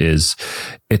this is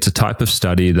it's a type of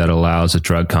study that allows a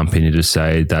drug company to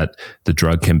say that the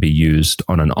drug can be used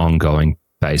on an ongoing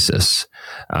basis.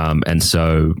 And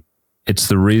so it's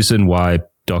the reason why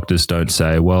doctors don't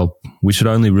say, well, we should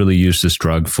only really use this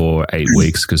drug for 8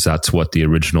 weeks, because that's what the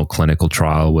original clinical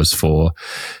trial was for.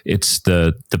 It's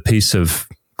the piece of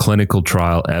clinical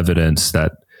trial evidence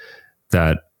that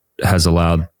has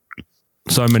allowed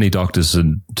so many doctors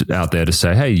out there to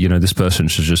say, hey, this person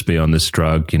should just be on this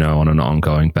drug, on an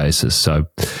ongoing basis. So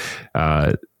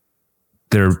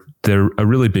they're a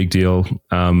really big deal.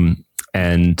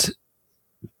 And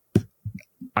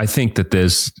I think that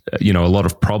there's, a lot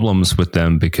of problems with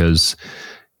them because,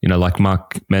 like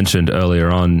Mark mentioned earlier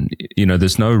on,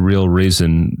 there's no real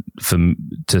reason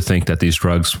to think that these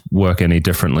drugs work any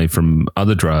differently from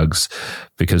other drugs,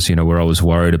 because, we're always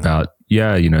worried about,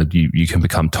 you can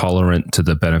become tolerant to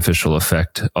the beneficial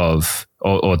effect of,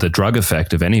 or the drug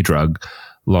effect of any drug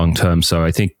long term. So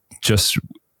I think just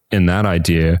in that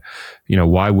idea,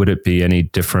 why would it be any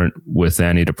different with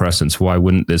antidepressants? Why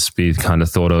wouldn't this be kind of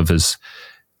thought of as,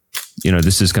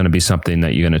 this is going to be something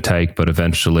that you're going to take, but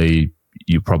eventually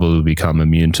you probably become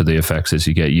immune to the effects as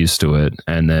you get used to it.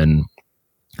 And then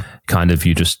kind of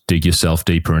you just dig yourself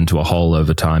deeper into a hole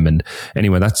over time. And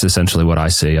anyway, that's essentially what I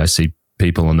see. I see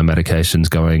people on the medications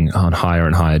going on higher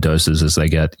and higher doses as they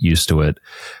get used to it.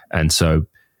 And so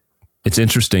it's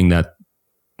interesting that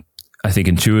I think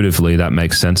intuitively that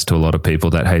makes sense to a lot of people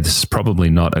that, hey, this is probably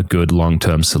not a good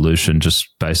long-term solution just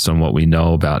based on what we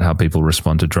know about how people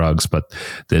respond to drugs. But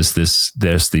there's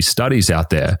these studies out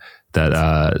there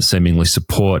that seemingly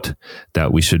support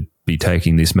that we should be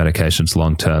taking these medications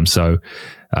long-term. So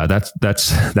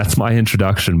that's my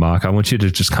introduction, Mark. I want you to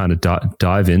just kind of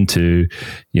dive into,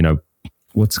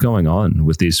 what's going on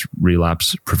with these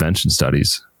relapse prevention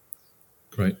studies.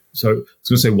 Great. So I was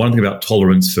going to say one thing about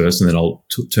tolerance first, and then I'll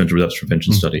turn to relapse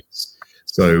prevention studies.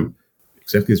 So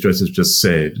exactly as Joseph just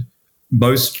said,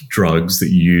 most drugs that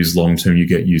you use long-term, you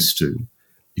get used to.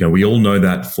 We all know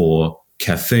that for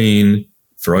caffeine,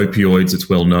 for opioids, it's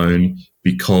well known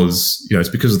because, it's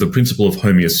because of the principle of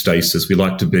homeostasis. We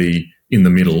like to be in the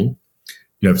middle.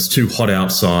 If it's too hot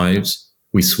outside,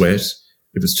 we sweat.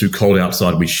 If it's too cold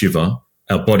outside, we shiver.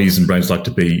 Our bodies and brains like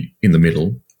to be in the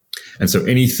middle. And so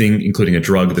anything, including a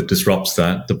drug that disrupts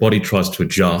that, the body tries to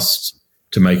adjust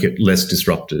to make it less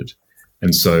disrupted.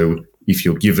 And so if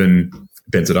you're given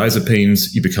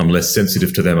benzodiazepines, you become less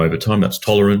sensitive to them over time. That's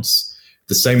tolerance.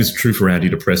 The same is true for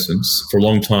antidepressants. For a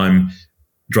long time,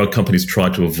 drug companies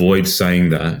tried to avoid saying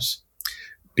that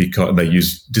because they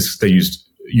used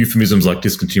euphemisms like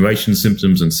discontinuation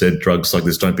symptoms and said drugs like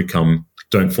this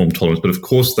don't form tolerance. But of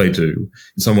course they do.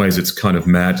 In some ways, it's kind of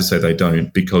mad to say they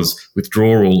don't, because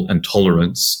withdrawal and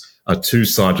tolerance are two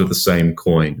sides of the same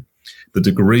coin. The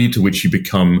degree to which you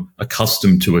become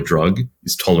accustomed to a drug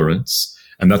is tolerance,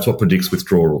 and that's what predicts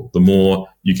withdrawal. The more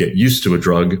you get used to a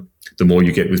drug, the more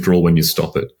you get withdrawal when you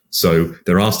stop it. So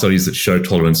there are studies that show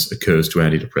tolerance occurs to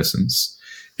antidepressants.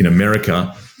 In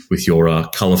America, with your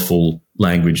colourful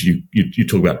language, you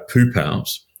talk about poop out,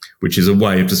 which is a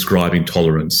way of describing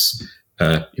tolerance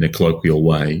in a colloquial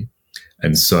way.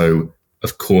 And so,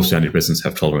 of course, antidepressants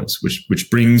have tolerance, which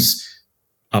brings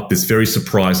up this very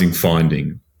surprising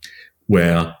finding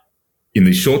where in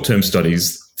the short-term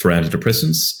studies for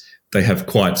antidepressants, they have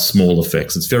quite small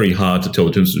effects. It's very hard to tell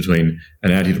the difference between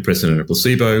an antidepressant and a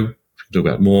placebo. We'll talk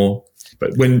about more.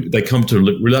 But when they come to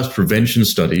relapse prevention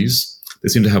studies, they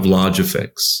seem to have large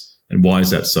effects. And why is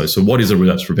that so? So what is a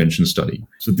relapse prevention study?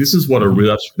 So this is what a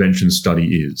relapse prevention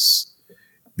study is.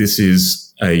 This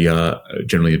is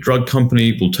generally a drug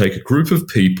company will take a group of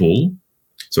people.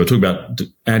 So I talk about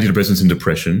antidepressants in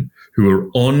depression who are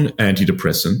on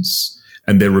antidepressants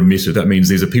and they're remitted. That means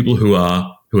these are people who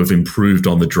have improved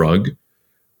on the drug,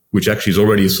 which actually is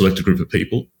already a selected group of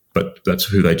people, but that's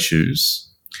who they choose.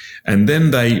 And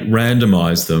then they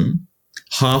randomize them,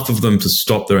 half of them to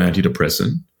stop their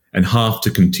antidepressant and half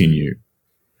to continue.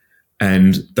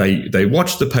 And they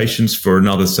watch the patients for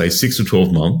another, say, 6 to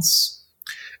 12 months.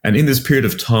 And in this period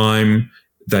of time,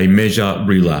 they measure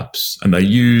relapse and they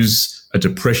use a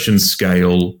depression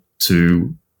scale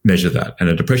to measure that. And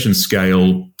a depression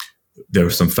scale, there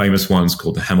are some famous ones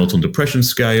called the Hamilton Depression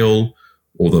Scale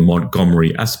or the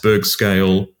Montgomery-Asberg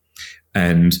Scale.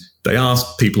 And they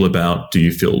ask people about, do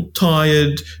you feel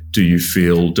tired? Do you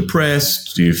feel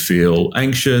depressed? Do you feel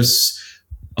anxious?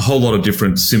 A whole lot of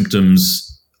different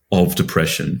symptoms of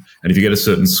depression. And if you get a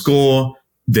certain score,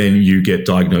 then you get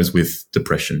diagnosed with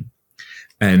depression.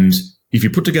 And if you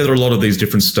put together a lot of these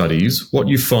different studies, what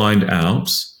you find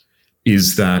out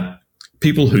is that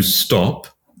people who stop,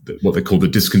 what they call the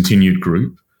discontinued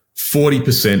group,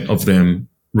 40% of them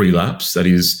relapse. That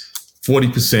is,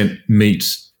 40% meet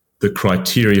the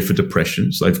criteria for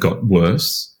depression, so they've got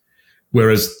worse.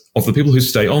 Whereas of the people who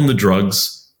stay on the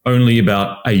drugs, only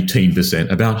about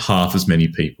 18%, about half as many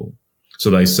people. So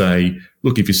they say,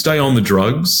 look, if you stay on the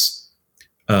drugs,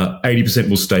 80%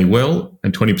 will stay well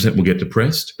and 20% will get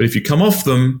depressed. But if you come off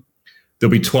them,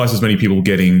 there'll be twice as many people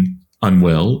getting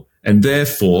unwell, and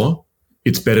therefore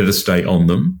it's better to stay on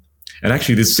them. And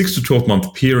actually this 6 to 12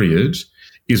 month period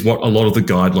is what a lot of the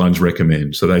guidelines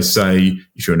recommend. So they say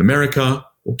if you're in America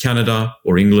or Canada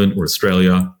or England or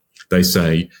Australia, they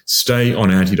say stay on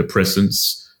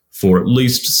antidepressants for at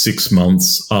least 6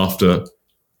 months after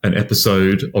an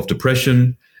episode of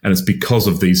depression. And it's because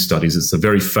of these studies. It's a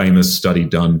very famous study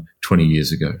done 20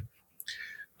 years ago.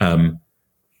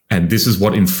 And this is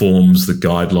what informs the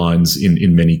guidelines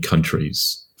in many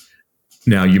countries.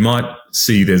 Now, you might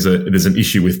see there's an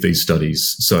issue with these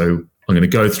studies. So I'm going to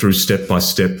go through step by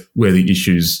step where the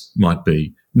issues might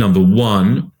be. Number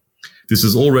one, this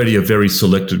is already a very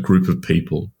selected group of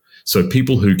people. So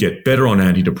people who get better on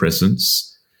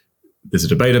antidepressants, there's a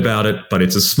debate about it, but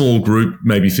it's a small group,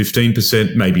 maybe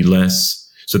 15%, maybe less.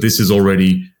 So this is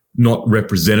already not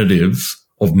representative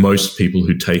of most people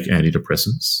who take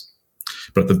antidepressants.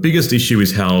 But the biggest issue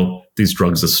is how these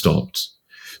drugs are stopped.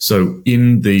 So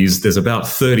in these, there's about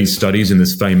 30 studies in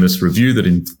this famous review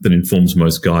that informs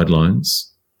most guidelines.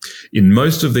 In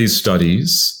most of these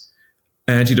studies,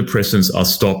 antidepressants are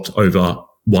stopped over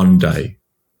 1 day,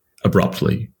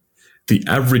 abruptly. The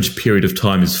average period of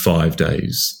time is 5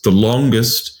 days. The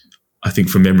longest, I think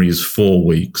from memory, is 4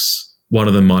 weeks. One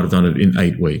of them might have done it in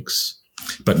 8 weeks.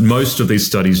 But most of these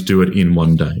studies do it in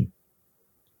 1 day.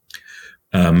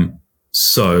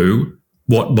 So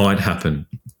what might happen?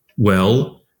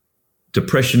 Well,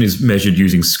 depression is measured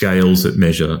using scales that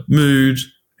measure mood,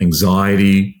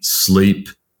 anxiety, sleep,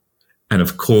 And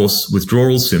of course,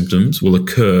 withdrawal symptoms will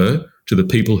occur to the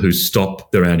people who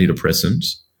stop their antidepressant.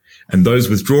 And those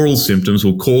withdrawal symptoms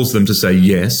will cause them to say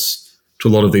yes to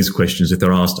a lot of these questions. If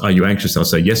they're asked, are you anxious? They'll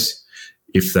say yes.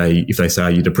 If they say,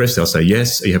 are you depressed? They'll say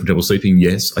yes. Are you having trouble sleeping?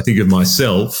 Yes. I think of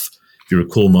myself, if you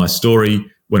recall my story,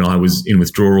 when I was in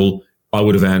withdrawal, I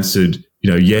would have answered,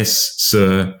 yes,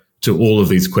 sir, to all of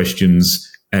these questions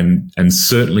and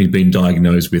certainly been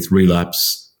diagnosed with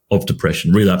relapse of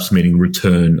depression, relapse meaning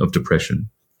return of depression.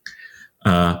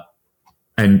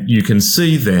 And you can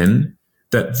see then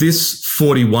that this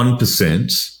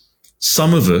 41%,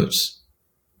 some of it,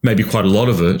 maybe quite a lot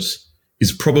of it,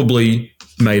 is probably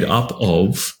made up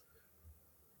of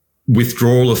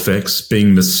withdrawal effects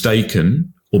being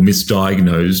mistaken or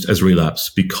misdiagnosed as relapse,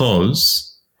 because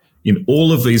in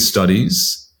all of these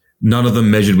studies, none of them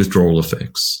measured withdrawal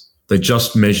effects. They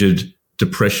just measured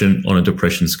depression on a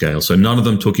depression scale. So none of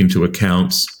them took into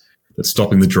account that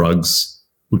stopping the drugs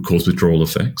would cause withdrawal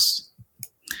effects.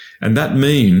 And that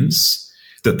means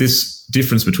that this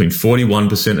difference between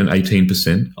 41% and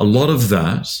 18%, a lot of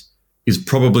that is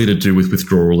probably to do with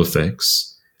withdrawal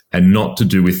effects and not to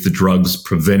do with the drugs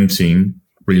preventing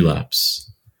relapse.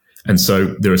 And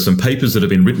so there are some papers that have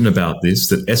been written about this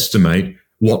that estimate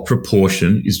what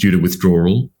proportion is due to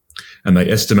withdrawal, and they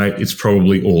estimate it's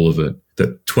probably all of it,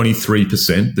 that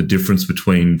 23%, the difference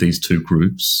between these two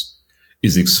groups,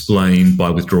 is explained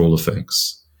by withdrawal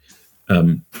effects.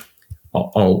 I'll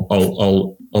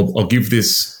give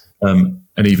this an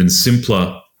even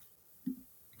simpler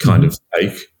kind of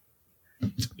take.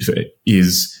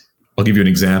 I'll give you an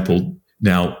example.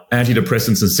 Now,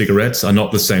 antidepressants and cigarettes are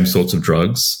not the same sorts of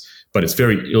drugs, but it's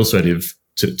very illustrative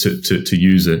to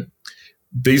use it.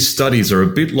 These studies are a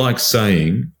bit like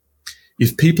saying,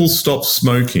 if people stop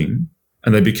smoking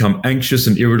and they become anxious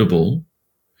and irritable,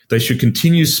 they should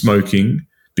continue smoking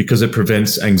because it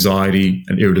prevents anxiety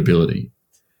and irritability.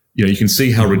 You can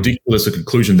see how ridiculous a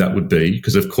conclusion that would be,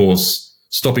 because, of course,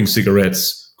 stopping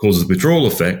cigarettes causes withdrawal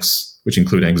effects, which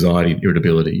include anxiety and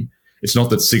irritability. It's not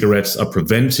that cigarettes are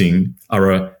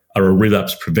a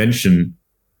relapse prevention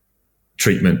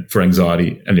treatment for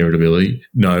anxiety and irritability.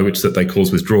 No, it's that they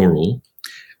cause withdrawal.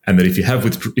 And that if you have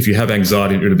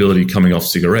anxiety and irritability coming off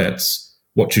cigarettes,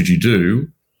 what should you do?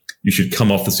 You should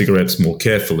come off the cigarettes more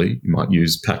carefully. You might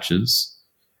use patches.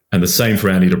 And the same for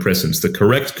antidepressants. The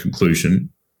correct conclusion,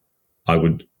 I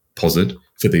would posit,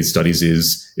 for these studies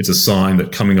is it's a sign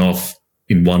that coming off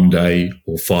in 1 day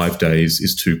or 5 days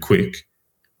is too quick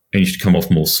and you should come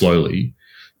off more slowly.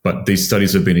 But these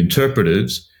studies have been interpreted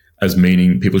as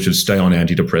meaning people should stay on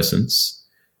antidepressants.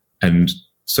 And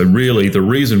so really the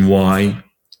reason why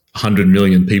 100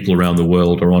 million people around the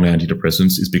world are on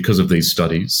antidepressants is because of these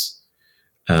studies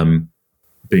being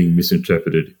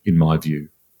misinterpreted, in my view.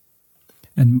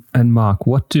 And Mark,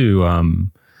 what do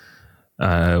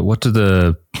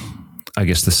the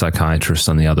psychiatrists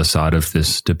on the other side of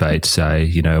this debate say?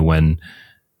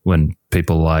 When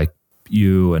people like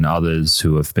you and others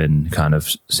who have been kind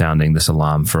of sounding this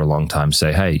alarm for a long time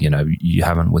say, hey, you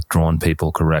haven't withdrawn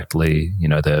people correctly.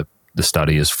 The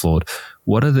study is flawed.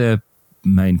 What are their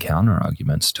main counter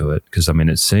arguments to it? Because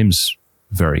it seems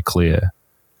very clear.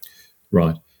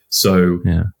 Right. So,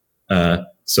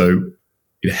 so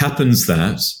it happens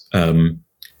that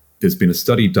there's been a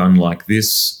study done like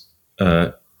this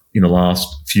in the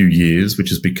last few years, which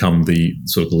has become the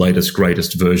sort of the latest,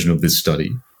 greatest version of this study.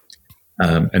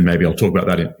 And maybe I'll talk about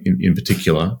that in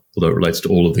particular, although it relates to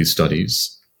all of these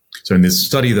studies. So in this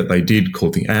study that they did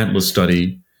called the Antler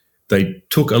study, they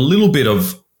took a little bit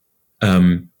of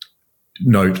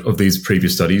note of these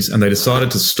previous studies, and they decided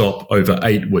to stop over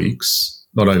 8 weeks,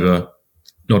 not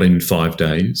in 5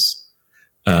 days.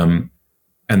 And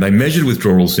they measured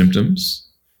withdrawal symptoms,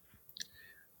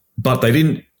 but they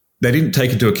didn't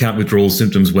take into account withdrawal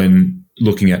symptoms when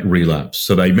looking at relapse.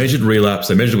 So they measured relapse,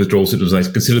 they measured withdrawal symptoms, they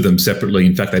considered them separately.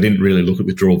 In fact, they didn't really look at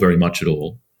withdrawal very much at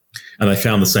all. And they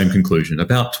found the same conclusion.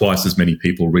 About twice as many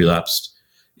people relapsed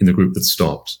in the group that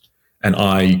stopped. And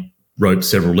I wrote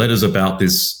several letters about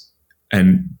this,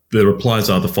 and the replies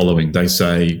are the following. They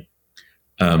say,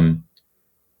 would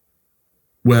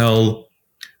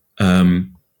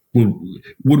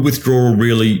withdrawal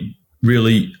really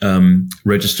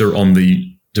register on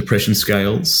the depression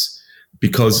scales?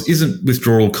 Because isn't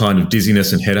withdrawal kind of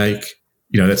dizziness and headache?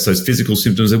 That's those physical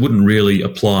symptoms. They wouldn't really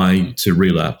apply to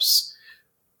relapse.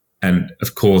 And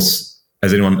of course,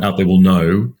 as anyone out there will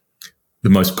know, the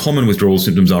most common withdrawal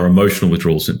symptoms are emotional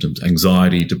withdrawal symptoms,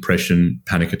 anxiety, depression,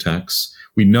 panic attacks.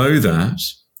 We know that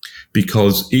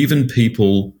because even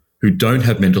people who don't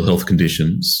have mental health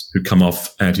conditions who come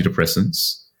off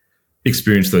antidepressants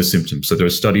experience those symptoms. So there are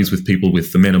studies with people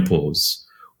with the menopause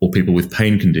or people with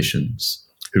pain conditions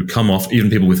who come off,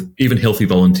 even healthy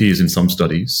volunteers in some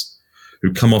studies,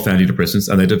 who come off antidepressants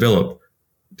and they develop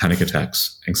panic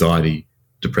attacks, anxiety,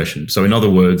 depression. So in other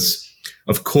words,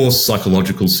 of course,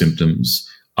 psychological symptoms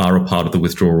are a part of the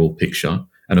withdrawal picture.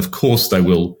 And of course, they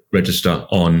will register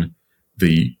on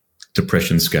the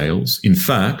depression scales. In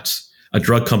fact, a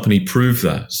drug company proved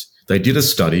that. They did a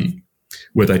study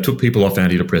where they took people off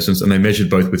antidepressants and they measured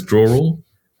both withdrawal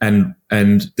and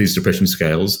these depression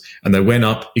scales, and they went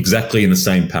up exactly in the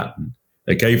same pattern.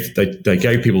 They gave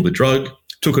people the drug,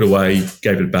 took it away,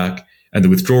 gave it back, and the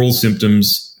withdrawal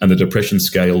symptoms and the depression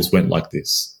scales went like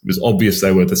this. It was obvious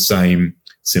they were the same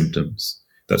symptoms.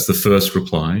 That's the first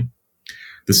reply.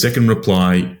 The second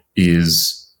reply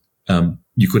is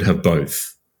you could have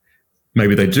both.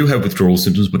 Maybe they do have withdrawal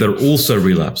symptoms, but they're also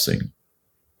relapsing.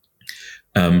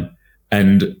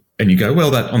 And you go, well,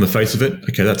 that on the face of it,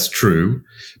 okay, that's true.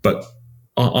 But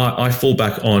I fall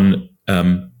back on,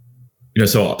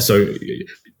 so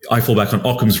I fall back on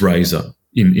Occam's razor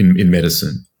in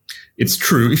medicine. It's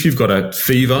true. If you've got a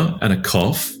fever and a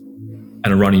cough and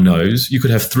a runny nose, you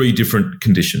could have 3 different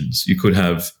conditions. You could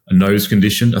have a nose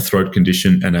condition, a throat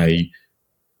condition, and a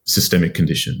systemic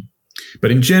condition. But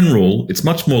in general, it's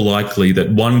much more likely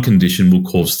that one condition will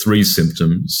cause 3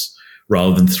 symptoms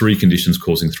rather than 3 conditions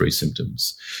causing 3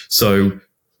 symptoms. So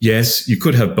yes, you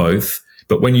could have both,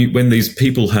 but when these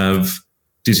people have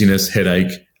dizziness,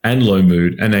 headache, and low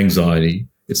mood and anxiety,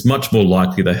 it's much more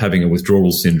likely they're having a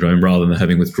withdrawal syndrome rather than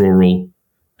having withdrawal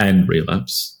and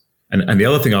relapse. And the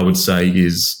other thing I would say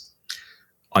is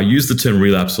I use the term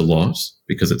relapse a lot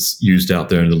because it's used out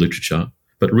there in the literature,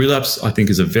 but relapse I think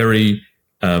is a very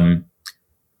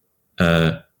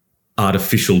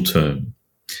artificial term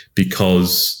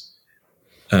because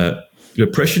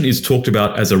depression is talked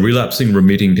about as a relapsing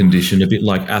remitting condition, a bit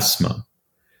like asthma.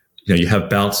 You have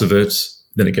bouts of it,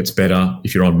 then it gets better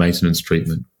if you're on maintenance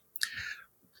treatment.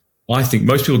 I think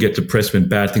most people get depressed when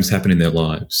bad things happen in their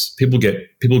lives. People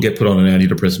get put on an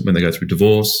antidepressant when they go through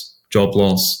divorce, job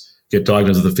loss, get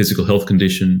diagnosed with a physical health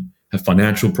condition, have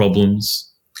financial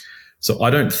problems. So I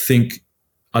don't think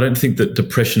that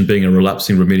depression being a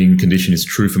relapsing remitting condition is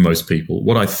true for most people.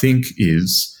 What I think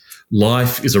is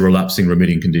life is a relapsing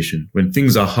remitting condition. When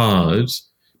things are hard,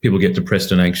 people get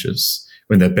depressed and anxious.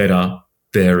 When they're better,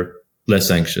 they're less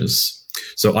anxious.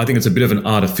 So I think it's a bit of an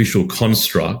artificial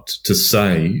construct to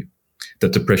say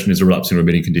that depression is a relapsing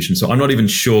remitting condition. So I'm not even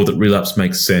sure that relapse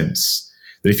makes sense.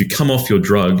 That if you come off your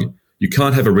drug, you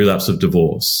can't have a relapse of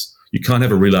divorce. You can't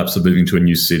have a relapse of moving to a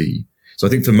new city. So I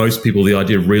think for most people, the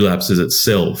idea of relapse is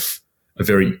itself a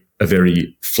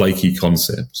very flaky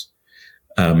concept.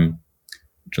 I'm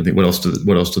trying to think,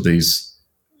 what else do these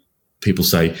people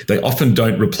say? They often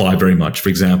don't reply very much. For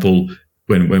example,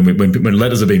 when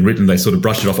letters are being written, they sort of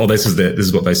brush it off. Oh, this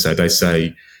is what they say. They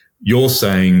say, you're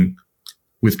saying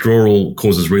withdrawal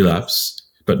causes relapse,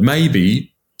 but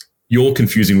maybe you're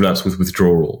confusing relapse with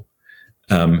withdrawal.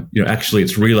 Actually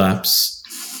it's relapse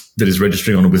that is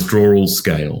registering on a withdrawal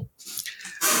scale.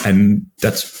 And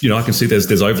that's, I can see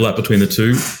there's overlap between the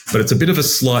two, but it's a bit of a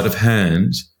sleight of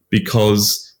hand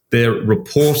because they're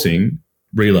reporting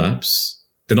relapse.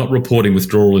 They're not reporting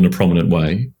withdrawal in a prominent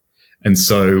way. And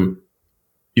so,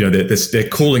 they're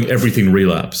calling everything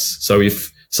relapse. So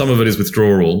if some of it is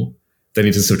withdrawal, they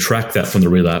need to subtract that from the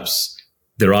relapse.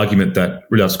 Their argument that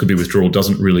relapse could be withdrawal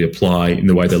doesn't really apply in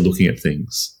the way they're looking at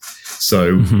things.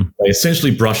 So they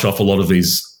essentially brush off a lot of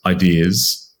these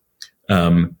ideas.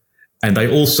 And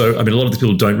they also, a lot of the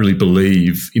people don't really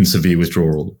believe in severe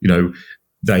withdrawal.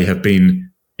 They have been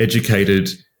educated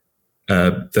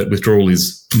that withdrawal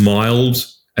is mild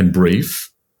and brief,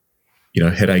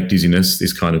 headache, dizziness,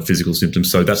 these kind of physical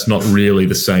symptoms. So that's not really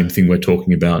the same thing we're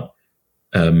talking about,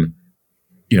 in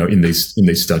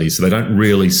these studies. So they don't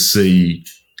really see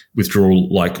withdrawal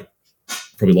like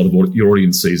probably a lot of your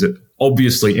audience sees it.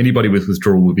 Obviously, anybody with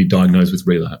withdrawal would be diagnosed with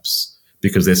relapse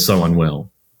because they're so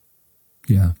unwell.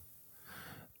 Yeah.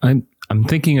 I'm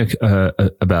thinking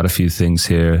about a few things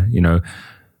here, the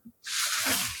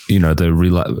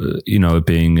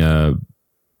being,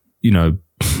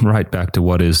 right back to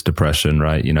what is depression,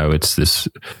 right? It's this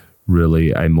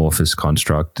really amorphous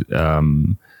construct.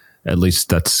 At least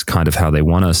that's kind of how they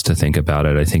want us to think about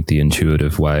it. I think the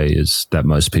intuitive way is that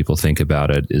most people think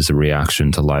about it is a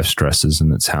reaction to life stresses,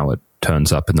 and that's how it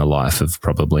turns up in the life of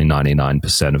probably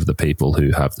 99% of the people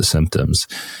who have the symptoms.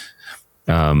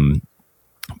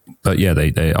 But yeah,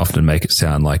 they often make it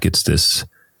sound like it's this,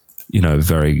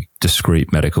 very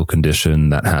discrete medical condition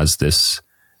that has this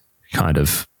kind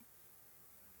of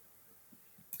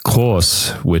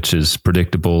course, which is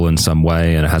predictable in some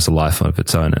way and it has a life of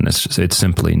its own, and it's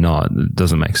simply not. It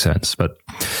doesn't make sense. But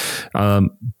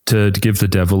to give the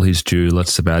devil his due,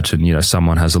 let's imagine,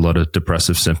 someone has a lot of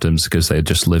depressive symptoms because they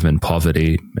just live in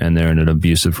poverty and they're in an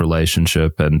abusive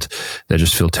relationship and they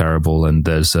just feel terrible, and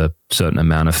there's a certain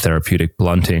amount of therapeutic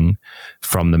blunting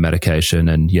from the medication,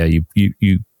 and you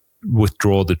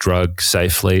withdraw the drug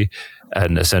safely,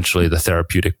 and essentially the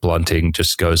therapeutic blunting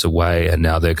just goes away, and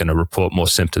now they're going to report more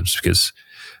symptoms because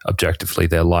objectively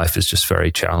their life is just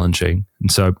very challenging. And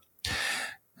so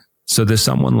there's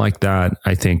someone like that,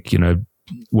 I think,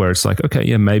 where it's like, okay,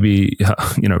 yeah, maybe,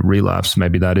 relapse,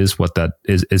 maybe that is what that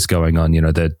is going on.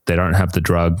 They don't have the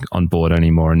drug on board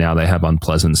anymore, and now they have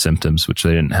unpleasant symptoms, which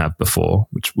they didn't have before,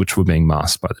 which were being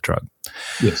masked by the drug.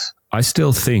 Yes. I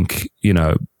still think,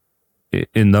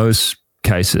 in those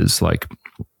cases, like,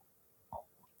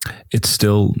 it's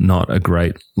still not a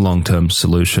great long-term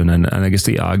solution. And I guess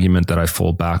the argument that I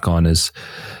fall back on is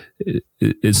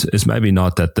maybe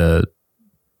not that that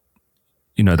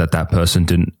person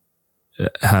didn't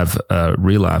have a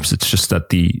relapse. It's just that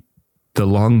the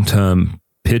long-term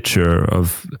picture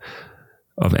of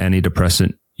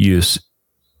antidepressant use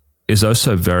is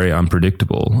also very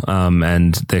unpredictable,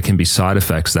 and there can be side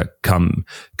effects that come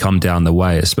down the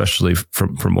way, especially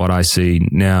from what I see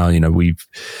now.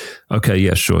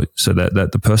 Sure. So that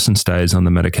the person stays on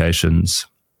the medications,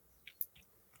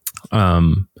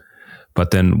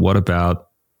 but then what about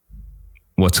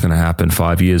what's going to happen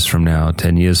 5 years from now,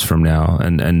 10 years from now,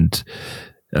 and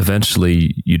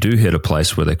eventually you do hit a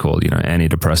place where they call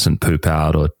antidepressant poop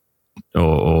out,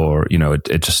 or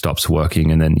it just stops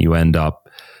working, and then you end up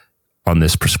on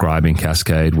this prescribing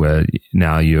cascade where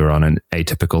now you're on an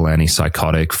atypical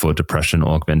antipsychotic for depression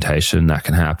augmentation. That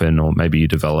can happen, or maybe you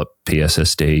develop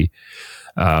PSSD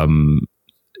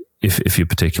if you're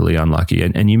particularly unlucky,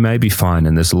 and you may be fine.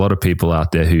 And there's a lot of people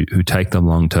out there who take them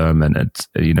long term, and it's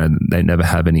they never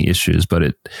have any issues.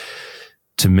 But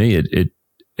to me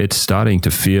it's starting to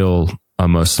feel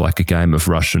almost like a game of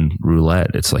Russian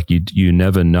roulette. It's like you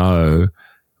never know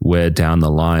where down the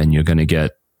line you're going to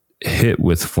get hit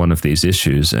with one of these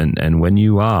issues, and when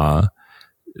you are,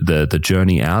 the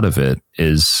journey out of it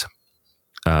is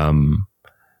kind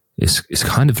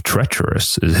of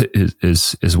treacherous,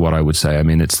 is what I would say. I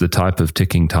mean, it's the type of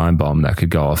ticking time bomb that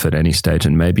could go off at any stage,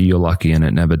 and maybe you're lucky and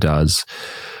it never does.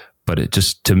 But it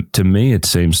just, to me, it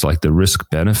seems like the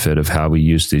risk benefit of how we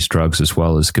use these drugs as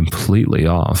well is completely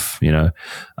off.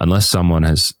 Unless someone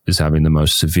is having the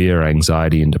most severe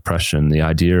anxiety and depression, the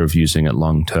idea of using it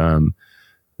long term,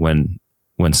 when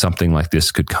something like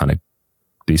this could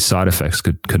these side effects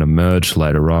could emerge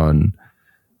later on,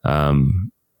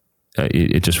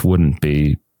 it just wouldn't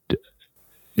be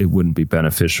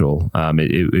beneficial.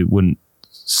 It wouldn't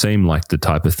seem like the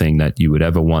type of thing that you would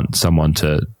ever want someone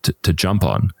to jump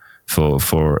on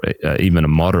for even a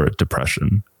moderate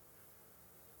depression.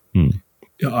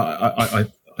 Yeah, I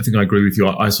think I agree with you.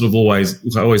 I always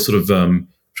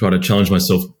try to challenge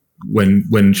myself.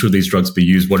 When should these drugs be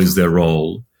used? What is their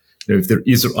role? I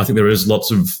think there is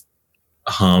lots of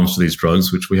harms to these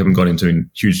drugs, which we haven't got into in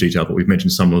huge detail, but we've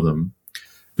mentioned some of them.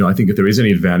 I think if there is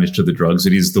any advantage to the drugs,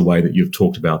 it is the way that you've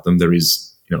talked about them. There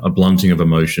is, a blunting of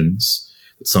emotions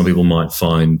that some people might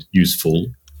find useful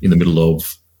in the middle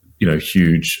of,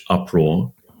 huge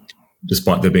uproar,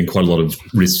 despite there being quite a lot of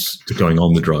risks to going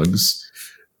on the drugs.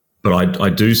 But I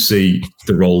do see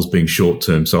the roles being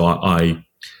short-term. So I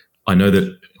know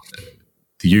that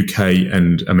the UK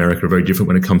and America are very different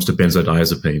when it comes to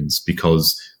benzodiazepines,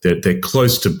 because they're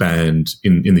close to banned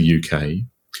in the UK.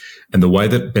 And the way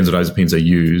that benzodiazepines are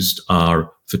used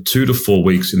are for 2 to 4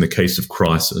 weeks in the case of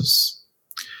crisis.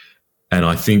 And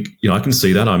I think, I can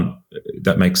see that.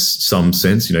 That makes some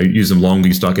sense. Use them longer,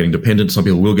 you start getting dependent. Some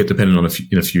people will get dependent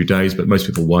in a few days, but most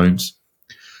people won't.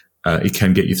 It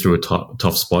can get you through a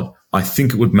tough spot. I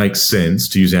think it would make sense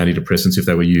to use antidepressants if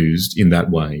they were used in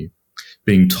that way.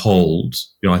 Being told,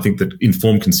 I think that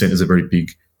informed consent is a very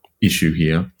big issue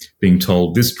here. Being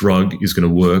told this drug is going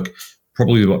to work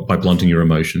probably by blunting your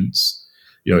emotions.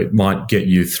 It might get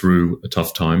you through a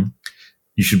tough time.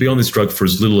 You should be on this drug for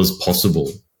as little as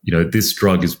possible. This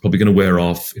drug is probably going to wear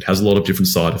off. It has a lot of different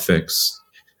side effects.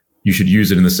 You should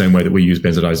use it in the same way that we use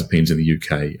benzodiazepines in the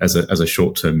UK as a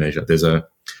short-term measure. There's a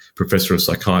professor of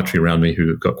psychiatry around me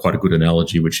who got quite a good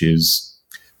analogy, which is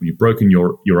when you've broken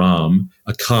your arm,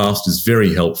 a cast is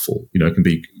very helpful. It can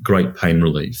be great pain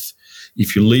relief.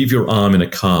 If you leave your arm in a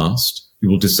cast, you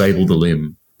will disable the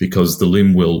limb, because the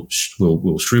limb will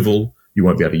shrivel. You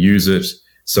won't be able to use it.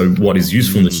 So what is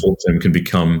useful in the short term can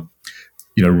become,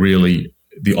 really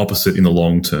the opposite in the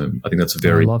long term. I think that's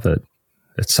I love it.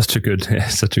 It's such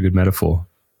a good metaphor.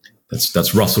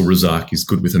 That's Russell Razak. He's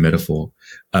good with a metaphor.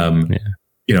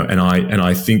 You know, and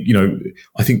I think, you know,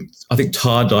 I think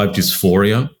tar dive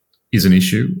dysphoria is an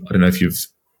issue. I don't know if you've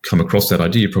come across that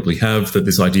idea. You probably have, that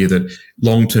this idea that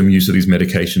long-term use of these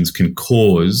medications can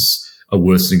cause a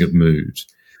worsening of mood.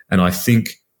 And I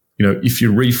think, you know, if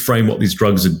you reframe what these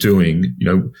drugs are doing, you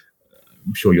know,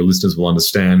 I'm sure your listeners will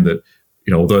understand that,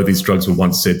 you know, although these drugs were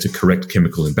once said to correct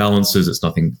chemical imbalances, it's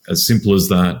nothing as simple as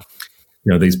that.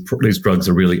 You know, these drugs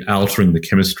are really altering the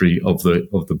chemistry of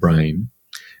the brain.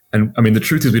 And I mean, the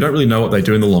truth is we don't really know what they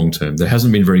do in the long term. There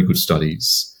hasn't been very good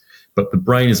studies, but the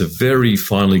brain is a very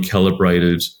finely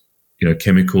calibrated, you know,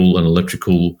 chemical and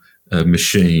electrical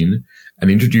machine, and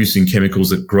introducing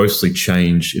chemicals that grossly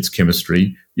change its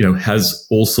chemistry, you know, has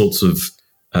all sorts of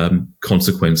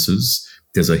consequences.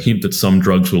 There's a hint that some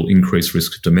drugs will increase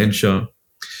risk of dementia.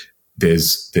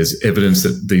 There's evidence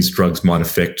that these drugs might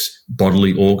affect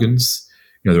bodily organs.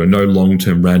 You know, there are no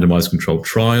long-term randomized controlled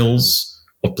trials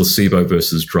of placebo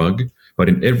versus drug, but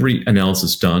in every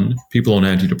analysis done, people on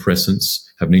antidepressants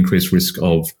have an increased risk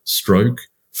of stroke,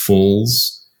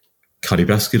 falls,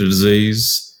 cardiovascular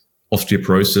disease,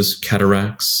 osteoporosis,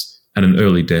 cataracts, and an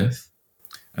early death.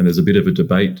 And there's a bit of a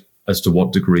debate as to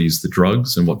what degree is the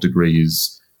drugs and what degree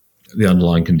is the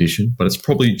underlying condition, but it's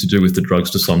probably to do with the drugs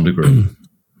to some degree.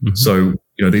 Mm-hmm. So,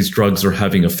 you know, these drugs are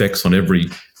having effects on every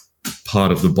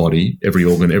part of the body, every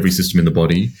organ, every system in the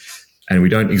body, and we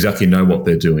don't exactly know what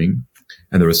they're doing.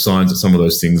 And there are signs that some of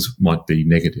those things might be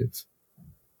negative.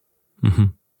 Mm-hmm.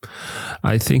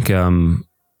 I think, I mean,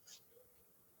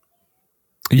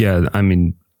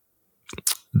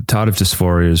 tardive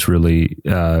dysphoria is really,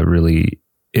 really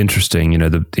interesting. You know,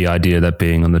 the idea that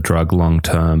being on the drug long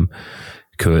term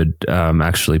could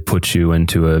actually put you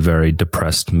into a very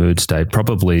depressed mood state,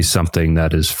 probably something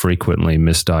that is frequently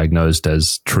misdiagnosed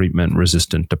as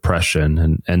treatment-resistant depression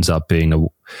and ends up being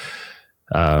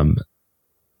a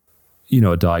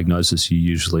diagnosis you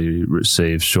usually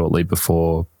receive shortly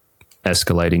before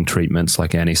escalating treatments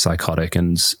like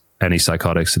antipsychotics and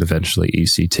eventually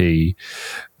ECT.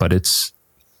 But it's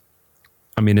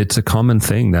a common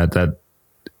thing that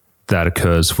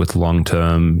occurs with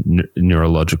long-term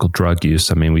neurological drug use.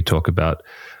 I mean, we talk about,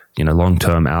 you know,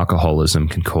 long-term alcoholism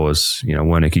can cause, you know,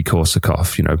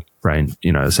 Wernicke-Korsakoff, you know, brain,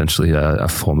 you know, essentially a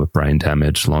form of brain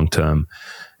damage. Long-term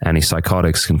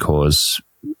antipsychotics can cause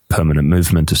permanent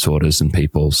movement disorders in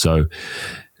people. So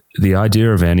the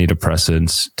idea of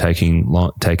antidepressants taken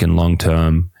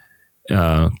long-term,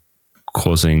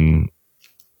 causing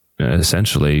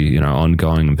essentially, you know,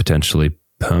 ongoing and potentially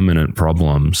permanent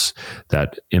problems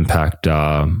that impact,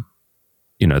 the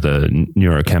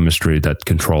neurochemistry that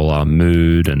control our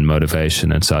mood and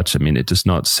motivation and such. I mean, it does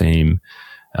not seem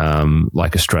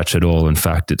like a stretch at all. In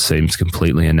fact, it seems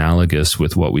completely analogous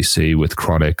with what we see with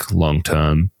chronic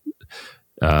long-term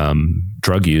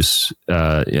drug use,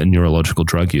 neurological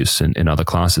drug use in other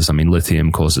classes. I mean,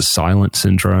 lithium causes silent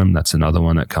syndrome. That's another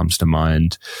one that comes to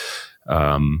mind.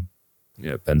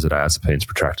 Benzodiazepines,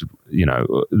 protracted, you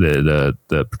know, the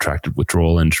protracted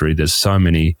withdrawal injury. There's so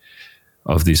many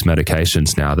of these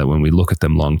medications now that when we look at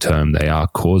them long term, they are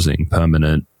causing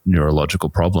permanent neurological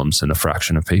problems in a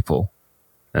fraction of people.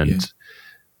 And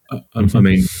I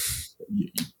mean,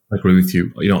 I agree with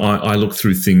you. You know, I look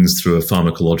through things through a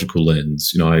pharmacological lens.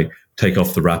 You know, I take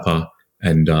off the wrapper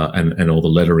and all the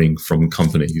lettering from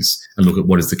companies and look at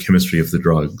what is the chemistry of the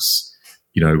drugs.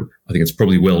 You know, I think it's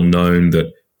probably well known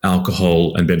that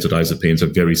alcohol and benzodiazepines are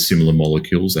very similar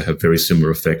molecules. They have very similar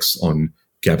effects on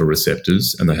GABA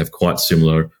receptors, and they have quite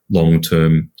similar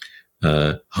long-term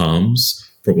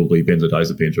harms. Probably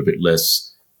benzodiazepines are a bit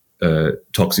less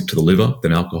toxic to the liver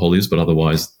than alcohol is, but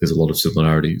otherwise there's a lot of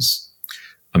similarities.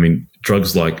 I mean,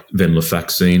 drugs like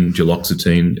venlafaxine,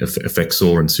 duloxetine,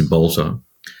 Effexor, and Cymbalta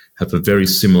have a very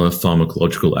similar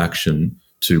pharmacological action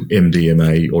to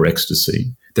MDMA or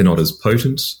ecstasy. They're not as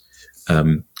potent,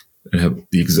 and have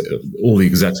all the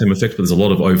exact same effects, but there's a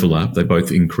lot of overlap. They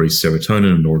both increase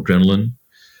serotonin and noradrenaline.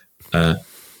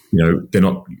 You know, they're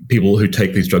not, people who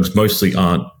take these drugs mostly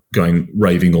aren't going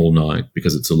raving all night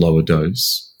because it's a lower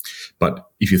dose. But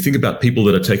if you think about people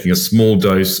that are taking a small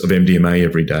dose of MDMA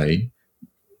every day,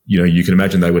 you know, you can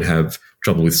imagine they would have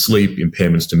trouble with sleep,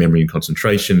 impairments to memory and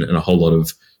concentration, and a whole lot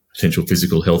of potential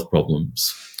physical health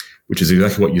problems, which is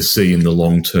exactly what you see in the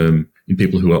long term, in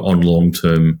people who are on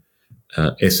long-term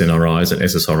SNRIs and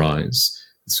SSRIs.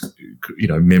 You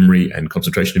know, memory and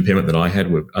concentration impairment that I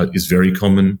had is very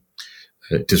common,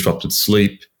 disrupted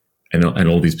sleep, and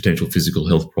all these potential physical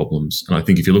health problems. And I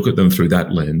think if you look at them through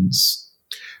that lens,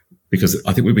 because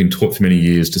I think we've been taught for many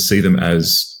years to see them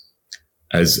as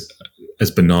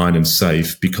as benign and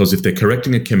safe, because if they're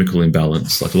correcting a chemical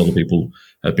imbalance, like a lot of people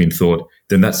have been thought,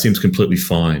 then that seems completely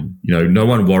fine. No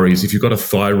one worries if you've got a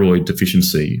thyroid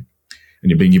deficiency and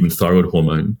you're being given thyroid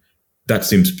hormone. That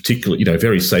seems particularly,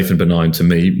 very safe and benign to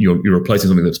me. You're replacing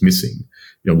something that's missing.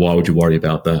 Why would you worry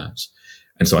about that?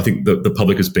 And so I think the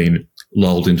public has been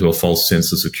lulled into a false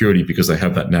sense of security because they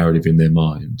have that narrative in their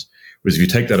mind. Whereas if you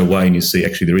take that away and you see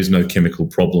actually there is no chemical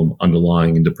problem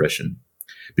underlying in depression,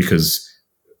 because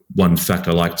one fact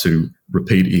I like to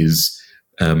repeat is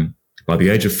by the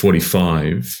age of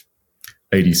 45,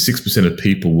 86% of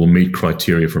people will meet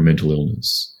criteria for mental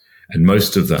illness. And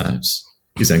most of that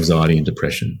is anxiety and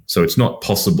depression. So it's not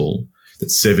possible that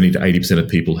 70 to 80% of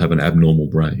people have an abnormal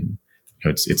brain.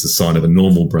 It's a sign of a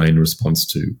normal brain response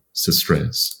to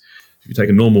stress. If you take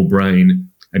a normal brain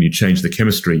and you change the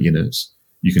chemistry in it,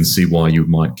 you can see why you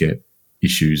might get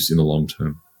issues in the long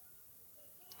term.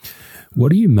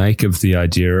 What do you make of the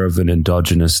idea of an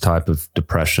endogenous type of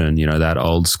depression? That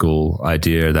old school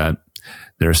idea that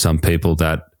there are some people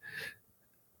that,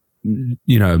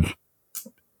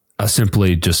 are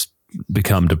simply just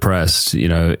become depressed,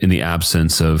 in the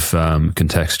absence of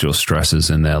contextual stresses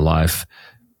in their life.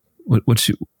 What's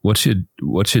your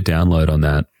download on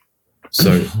that?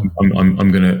 So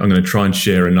I'm gonna try and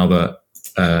share another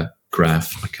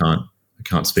graph. I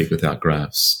can't speak without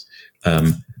graphs.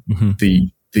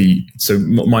 So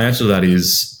my answer to that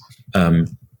is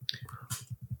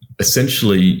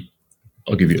essentially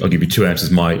I'll give you two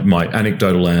answers. My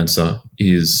anecdotal answer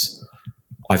is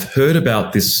I've heard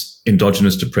about this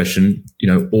endogenous depression,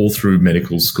 all through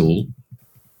medical school,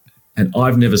 and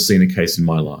I've never seen a case in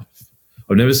my life.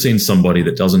 I've never seen somebody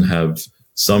that doesn't have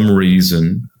some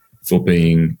reason for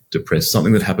being depressed,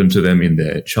 something that happened to them in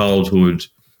their childhood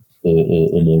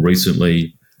or more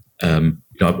recently.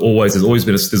 There's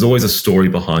always a story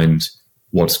behind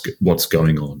what's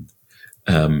going on,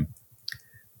 and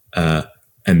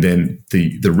then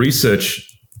the research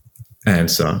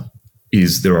answer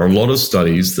is there are a lot of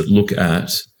studies that look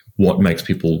at what makes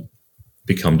people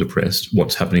become depressed,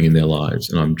 what's happening in their lives,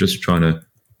 and I'm just trying to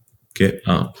get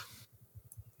up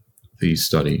the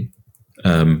study.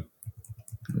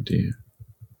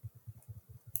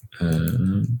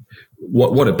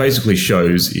 What it basically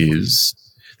shows is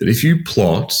that if you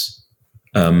plot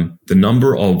the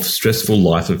number of stressful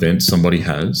life events somebody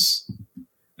has,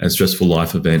 and stressful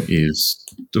life event is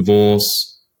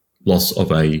divorce, loss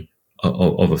of a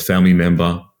family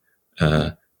member,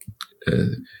 a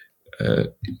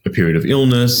period of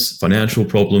illness, financial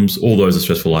problems, all those are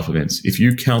stressful life events. If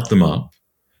you count them up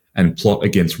and plot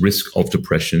against risk of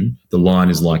depression, the line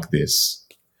is like this.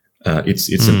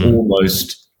 It's an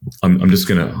almost. I'm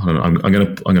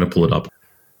gonna pull it up.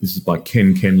 This is by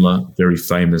Ken Kendler, very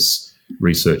famous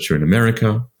researcher in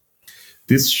America.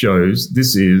 It's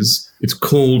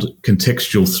called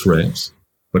contextual threat,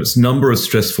 but it's number of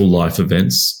stressful life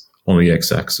events on the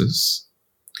x-axis.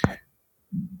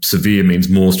 Severe means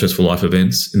more stressful life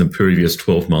events in the previous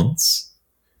 12 months,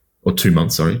 or 2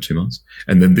 months.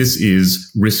 And then this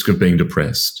is risk of being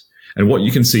depressed. And what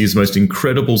you can see is most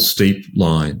incredible steep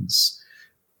lines.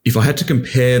 If I had to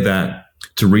compare that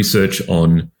to research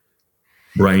on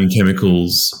brain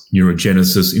chemicals,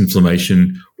 neurogenesis,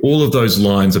 inflammation, all of those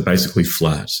lines are basically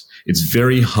flat. It's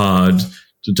very hard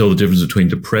to tell the difference between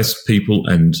depressed people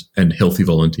and healthy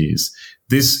volunteers.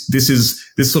 This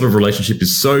sort of relationship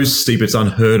is so steep, it's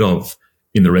unheard of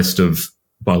in the rest of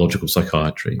biological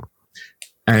psychiatry.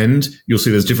 And you'll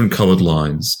see there's different colored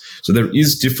lines. So there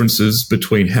is differences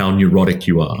between how neurotic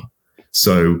you are.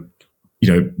 So,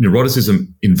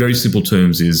 neuroticism in very simple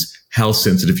terms is how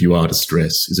sensitive you are to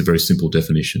stress is a very simple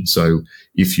definition. So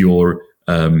if you're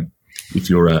a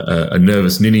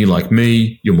nervous ninny like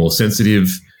me, you're more sensitive.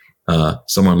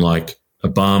 Someone like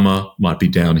Obama might be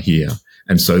down here.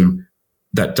 And so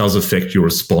that does affect your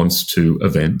response to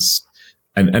events.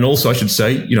 And also I should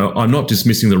say, I'm not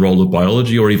dismissing the role of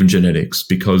biology or even genetics,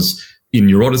 because in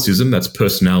neuroticism, that's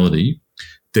personality.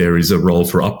 There is a role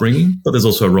for upbringing, but there's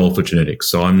also a role for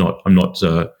genetics. So I'm not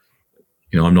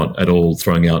at all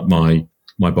throwing out my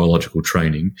biological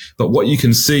training. But what you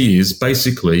can see is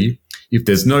basically, if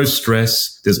there's no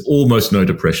stress, there's almost no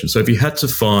depression. So if you had to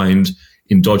find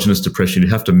endogenous depression,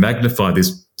 you'd have to magnify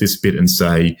this bit and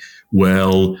say,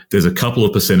 well, there's a couple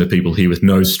of % of people here with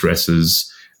no stresses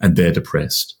and they're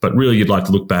depressed. But really, you'd like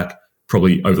to look back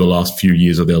probably over the last few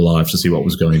years of their lives to see what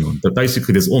was going on. But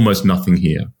basically, there's almost nothing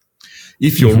here.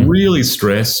 If you're really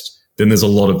stressed, then there's a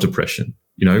lot of depression.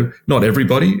 Not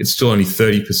everybody. It's still only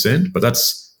 30%, but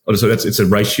it's a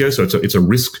ratio. So it's a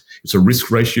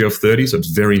risk ratio of 30. So it's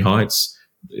very high.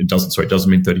 It doesn't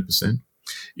mean 30%.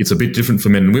 It's a bit different for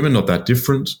men and women, not that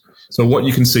different. So what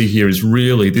you can see here is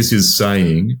really, this is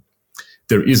saying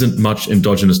there isn't much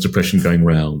endogenous depression going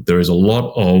around. There is a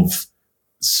lot of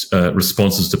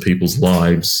responses to people's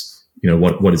lives,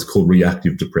 what is called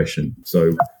reactive depression.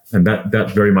 So, and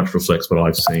that very much reflects what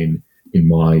I've seen in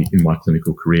my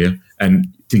clinical career. And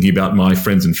thinking about my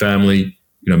friends and family,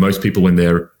 most people, when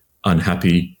they're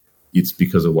unhappy, it's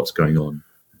because of what's going on.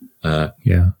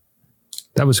 Yeah.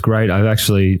 That was great. I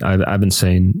haven't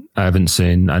seen,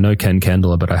 I know Ken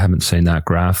Kendall, but I haven't seen that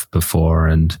graph before.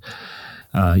 And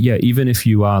even if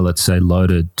you are, let's say,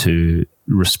 loaded to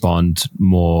respond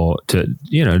more to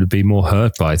be more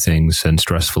hurt by things and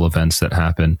stressful events that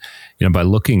happen, by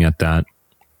looking at that,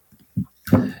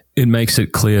 it makes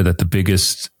it clear that the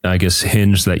biggest, I guess,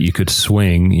 hinge that you could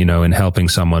swing, in helping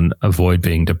someone avoid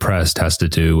being depressed has to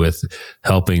do with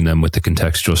helping them with the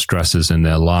contextual stresses in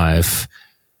their life.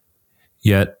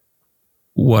 Yet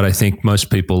what I think most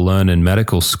people learn in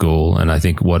medical school, and I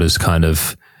think what is kind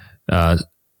of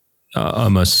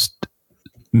almost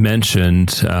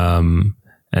mentioned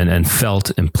and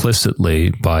felt implicitly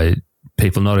by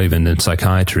people, not even in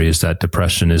psychiatry, is that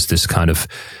depression is this kind of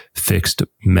fixed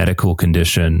medical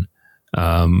condition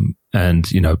and,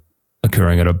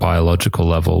 occurring at a biological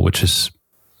level, which is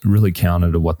really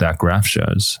counter to what that graph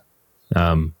shows.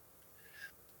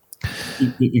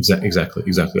 Exactly.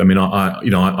 I mean,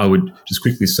 I would just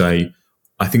quickly say,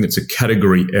 I think it's a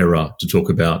category error to talk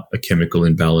about a chemical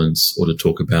imbalance or to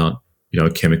talk about, a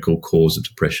chemical cause of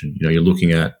depression. You're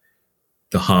looking at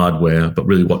the hardware, but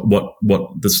really what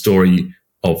the story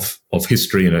of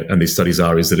history and these studies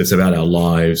are is that it's about our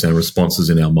lives and responses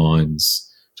in our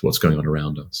minds to what's going on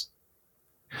around us.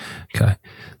 Okay.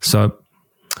 So,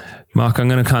 Mark, I'm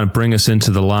going to kind of bring us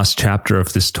into the last chapter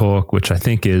of this talk, which I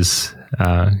think is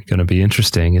going to be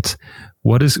interesting. It's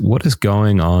what is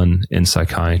going on in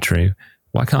psychiatry?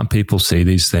 Why can't people see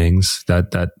these things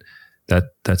that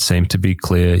seem to be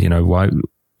clear?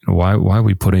 Why are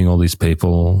we putting all these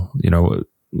people,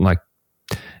 I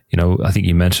think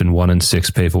you mentioned 1 in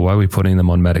 6 people. Why are we putting them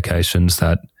on medications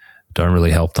that don't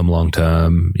really help them long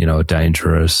term, are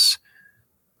dangerous?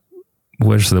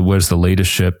 Where's the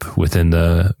leadership within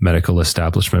the medical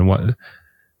establishment?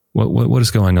 What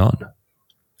is going on?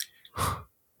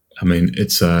 I mean,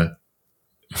 it's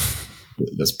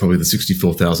that's probably the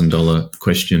 $64,000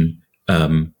 question.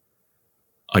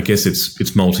 I guess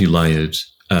it's multi-layered.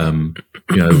 I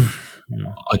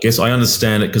guess I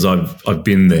understand it because I've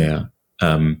been there.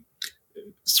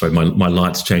 Sorry, my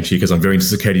light's changed here because I'm very into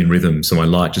circadian rhythm, so my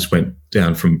light just went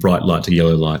down from bright light to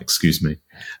yellow light. Excuse me.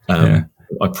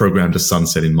 I programmed a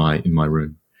sunset in my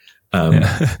room.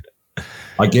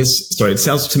 I guess, sorry, it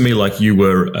sounds to me like you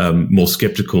were more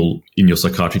skeptical in your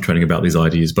psychiatry training about these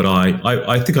ideas, but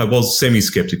I think I was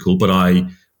semi-skeptical, but I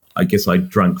guess I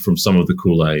drank from some of the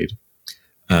Kool-Aid.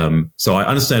 So I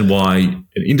understand why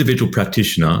an individual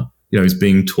practitioner, is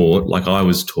being taught, like I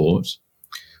was taught,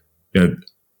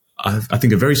 I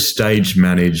think a very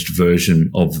stage-managed version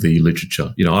of the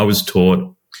literature. I was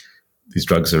taught these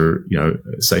drugs are,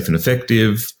 safe and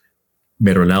effective.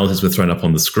 Meta-analyses were thrown up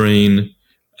on the screen.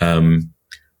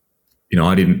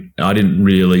 I didn't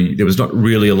really, there was not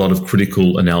really a lot of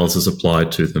critical analysis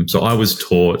applied to them. So I was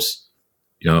taught,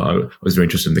 I was very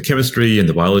interested in the chemistry and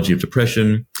the biology of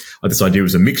depression. This idea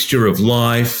was a mixture of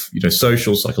life,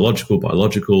 social, psychological,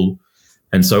 biological.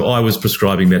 And so I was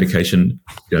prescribing medication,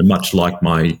 much like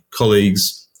my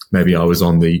colleagues. Maybe I was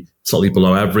on the slightly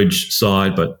below average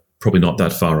side, but probably not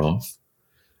that far off.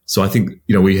 So I think,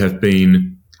 we have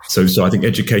been, so I think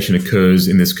education occurs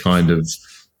in this kind of,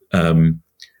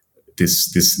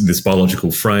 this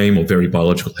biological frame or very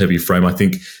biological heavy frame. I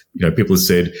think, people have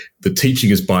said the teaching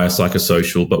is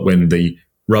biopsychosocial, but when the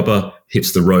rubber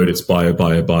hits the road, it's bio.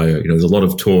 There's a lot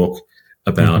of talk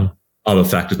about other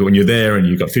factors, but when you're there and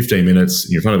you've got 15 minutes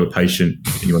and you're in front of a patient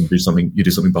and you want to do something, you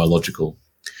do something biological.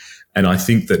 And I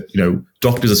think that,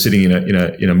 doctors are sitting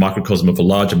in a microcosm of a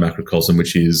larger macrocosm,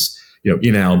 which is,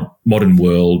 in our modern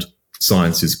world,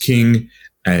 science is king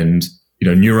and,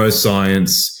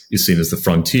 neuroscience is seen as the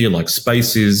frontier, like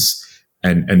space is.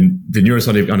 And the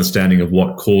neuroscientific understanding of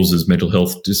what causes mental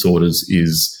health disorders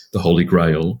is the holy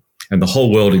grail. And the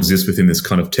whole world exists within this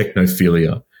kind of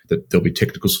technophilia that there'll be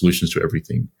technical solutions to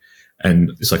everything.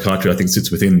 And psychiatry, I think, sits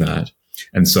within that.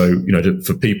 And so,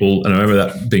 for people, and I remember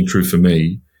that being true for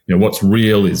me, what's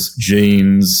real is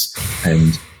genes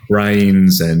and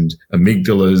brains and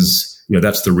amygdalas.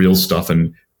 That's the real stuff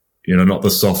and, not the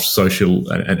soft social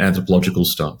and anthropological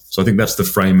stuff. So I think that's the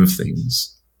frame of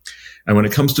things. And when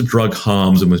it comes to drug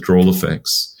harms and withdrawal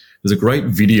effects, there's a great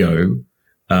video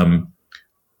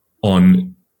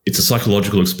it's a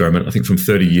psychological experiment, I think from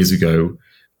 30 years ago,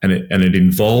 and it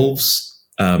involves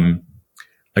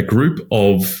a group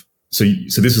of. So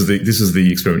this is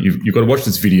the experiment. You've got to watch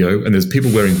this video, and there's people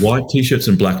wearing white t-shirts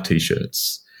and black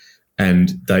t-shirts,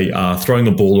 and they are throwing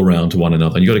a ball around to one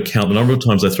another. And you've got to count the number of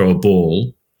times they throw a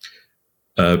ball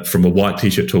from a white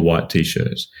t-shirt to a white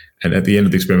t-shirt. And at the end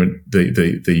of the experiment,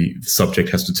 the subject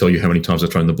has to tell you how many times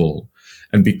they've thrown the ball.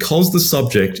 And because the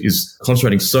subject is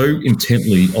concentrating so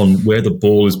intently on where the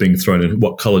ball is being thrown and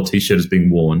what colour t-shirt is being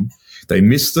worn, they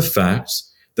miss the fact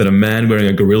that a man wearing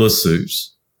a gorilla suit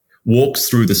walks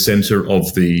through the centre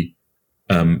of the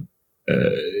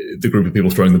group of people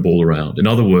throwing the ball around. In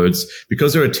other words,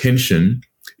 because their attention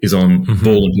is on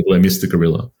ball and people, they miss the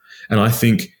gorilla. And I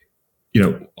think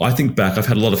back, I've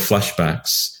had a lot of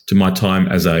flashbacks to my time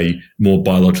as a more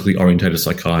biologically orientated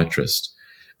psychiatrist.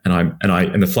 And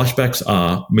the flashbacks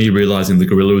are me realizing the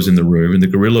gorilla was in the room, and the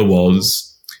gorilla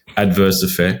was adverse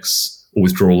effects or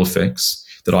withdrawal effects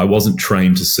that I wasn't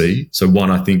trained to see. So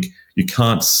one, I think you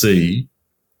can't see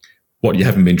what you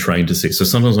haven't been trained to see. So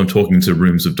sometimes I'm talking to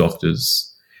rooms of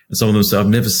doctors, and some of them say, I've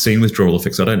never seen withdrawal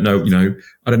effects. I don't know,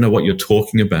 I don't know what you're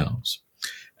talking about.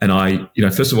 And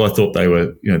first of all, I thought they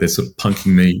were, they're sort of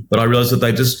punking me, but I realized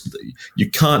that you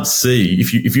can't see,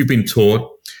 if you've been taught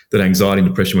that anxiety and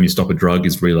depression when you stop a drug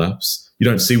is relapse, you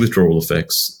don't see withdrawal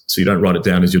effects. So you don't write it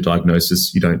down as your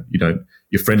diagnosis.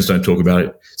 Your friends don't talk about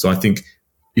it. So I think,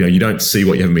 you don't see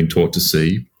what you haven't been taught to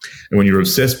see. And when you're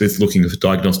obsessed with looking for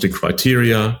diagnostic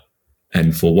criteria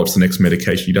and for what's the next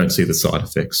medication, you don't see the side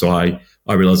effects. So I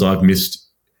realize I've missed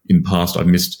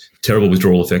terrible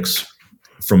withdrawal effects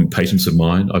from patients of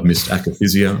mine. I've missed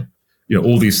akathisia,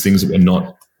 all these things that were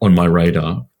not on my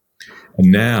radar.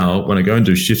 And now when I go and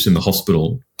do shifts in the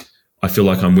hospital, I feel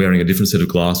like I'm wearing a different set of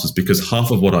glasses, because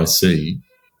half of what I see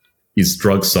is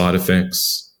drug side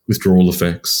effects, withdrawal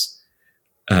effects,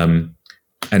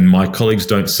 and my colleagues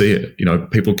don't see it.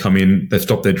 People come in, they've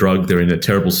stopped their drug, they're in a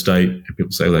terrible state, and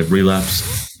people say they've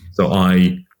relapsed. So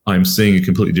I'm seeing a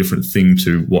completely different thing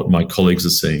to what my colleagues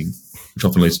are seeing, which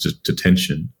often leads to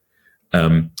tension.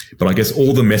 But I guess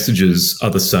all the messages are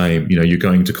the same. You're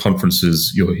going to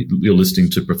conferences, you're listening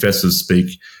to professors speak,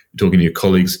 you're talking to your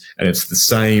colleagues, and it's the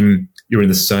same. You're in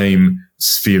the same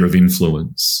sphere of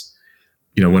influence.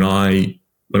 When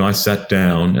I sat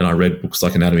down and I read books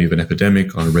like Anatomy of an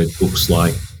Epidemic, I read books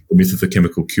like The Myth of the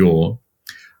Chemical Cure.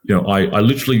 I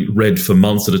literally read for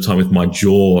months at a time with my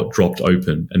jaw dropped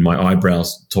open and my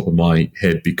eyebrows top of my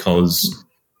head, because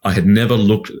I had never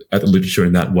looked at the literature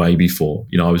in that way before.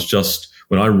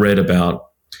 When I read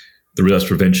about the relapse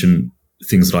prevention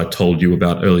things that I told you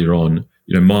about earlier on,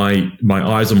 my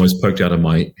eyes almost poked out of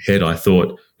my head. I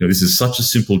thought, this is such a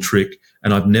simple trick,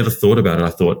 and I've never thought about it.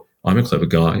 I thought, I'm a clever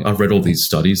guy. I've read all these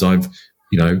studies. I've,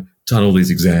 done all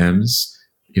these exams,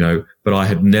 but I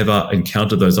had never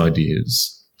encountered those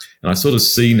ideas. And I sort of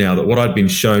see now that what I'd been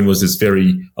shown was this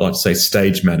very, I like to say,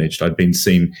 stage managed. I'd been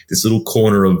seeing this little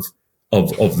corner of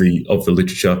the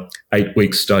literature,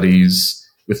 8-week studies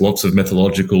with lots of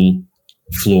methodological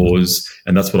flaws,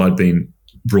 and that's what I'd been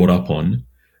brought up on.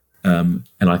 And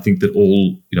I think that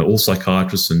all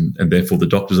psychiatrists and therefore the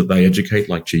doctors that they educate,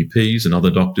 like GPs and other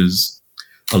doctors,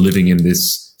 are living in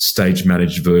this stage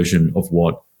managed version of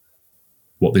what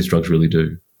these drugs really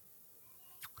do.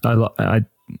 I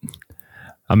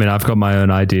mean, I've got my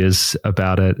own ideas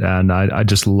about it, and I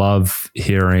just love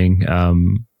hearing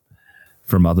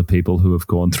from other people who have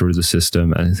gone through the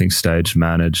system. And I think stage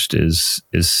managed is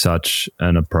such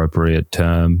an appropriate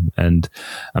term. And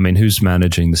I mean, who's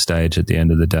managing the stage at the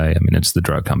end of the day? I mean, it's the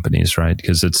drug companies, right?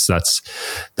 Because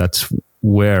that's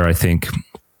where I think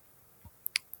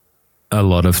a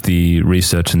lot of the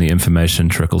research and the information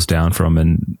trickles down from,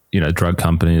 and drug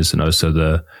companies, and also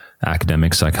the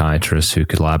academic psychiatrists who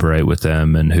collaborate with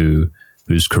them and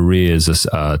whose careers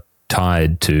are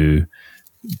tied to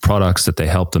products that they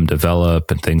help them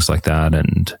develop and things like that.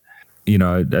 And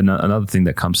another thing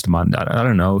that comes to mind, I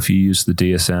don't know if you use the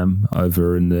DSM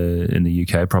over in the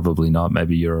UK, probably not.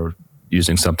 Maybe you're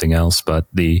using something else, but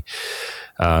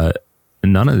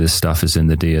none of this stuff is in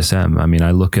the DSM. I mean,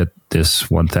 I look at this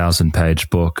 1,000-page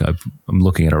book. I'm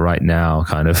looking at it right now,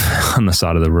 kind of on the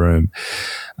side of the room.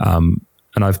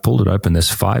 And I've pulled it open. There's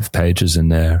 5 pages in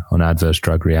there on adverse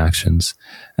drug reactions.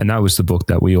 And that was the book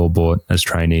that we all bought as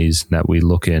trainees that we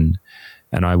look in.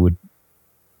 And I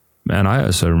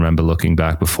also remember looking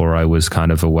back before I was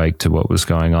kind of awake to what was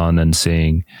going on and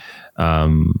seeing, I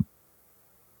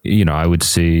would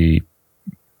see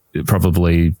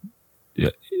probably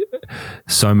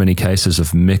so many cases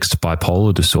of mixed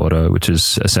bipolar disorder, which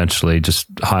is essentially just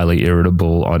highly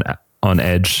irritable on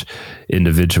edge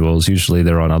individuals. Usually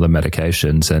they're on other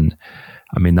medications, and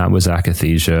I mean, that was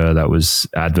akathisia, that was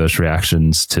adverse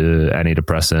reactions to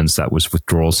antidepressants, that was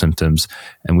withdrawal symptoms.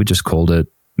 And we just called it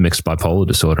mixed bipolar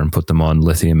disorder and put them on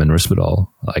lithium and risperidol.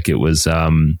 Like it was,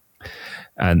 and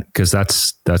because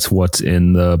that's what's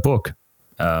in the book,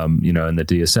 in the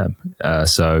DSM.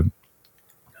 So,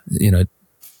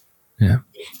 yeah.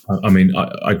 I mean,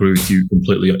 I agree with you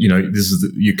completely.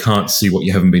 You can't see what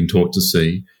you haven't been taught to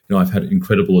see. I've had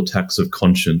incredible attacks of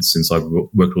conscience since I've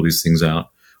worked all these things out.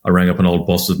 I rang up an old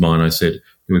boss of mine. I said,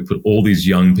 we put all these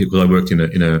young people. I worked in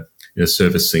a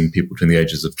service seeing people between the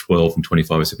ages of 12 and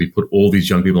 25. I said, we put all these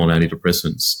young people on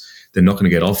antidepressants. They're not going to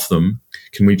get off them.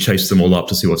 Can we chase them all up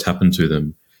to see what's happened to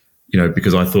them?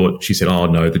 Because I thought, she said, oh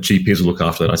no, the GPs will look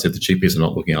after that. I said, the GPs are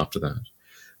not looking after that.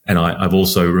 And I've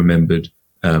also remembered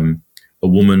a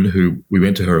woman who we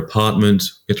went to her apartment,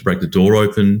 we had to break the door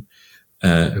open,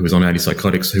 who was on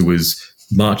antipsychotics, who was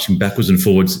marching backwards and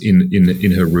forwards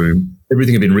in her room.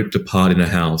 Everything had been ripped apart in her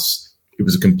house. It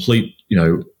was a complete,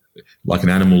 like an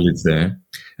animal lived there.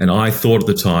 And I thought at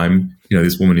the time,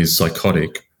 this woman is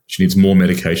psychotic. She needs more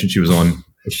medication. She was on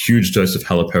a huge dose of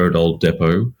haloperidol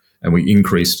depot, and we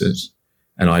increased it.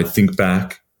 And I think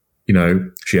back,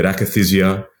 she had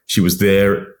akathisia. She was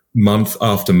there month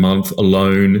after month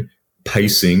alone,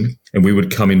 pacing, and we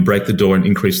would come in, break the door and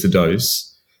increase the dose.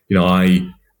 I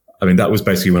mean, that was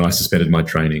basically when I suspended my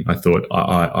training. I thought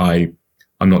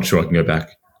I'm not sure I can go back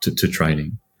to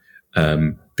training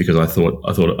because I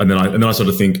thought, and then I sort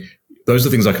of think those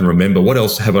are things I can remember. What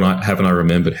else haven't I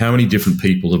remembered? How many different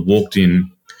people have walked in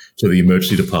to the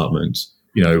emergency department,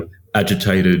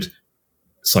 agitated,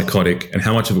 psychotic, and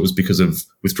how much of it was because of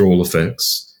withdrawal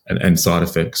effects and side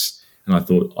effects? And I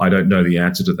thought, I don't know the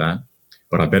answer to that,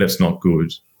 but I bet it's not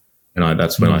good. And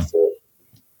that's when I thought,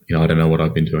 I don't know what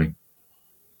I've been doing.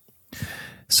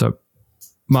 So,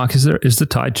 Mark, is the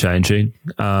tide changing?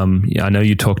 I know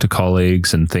you talk to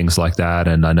colleagues and things like that,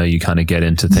 and I know you kind of get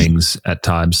into things at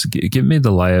times. Give me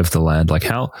the lay of the land. Like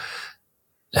how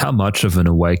much of an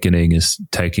awakening is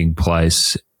taking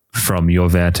place from your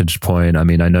vantage point? I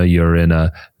mean, I know you're in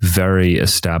a very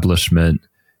establishment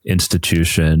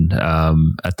institution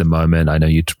at the moment. I know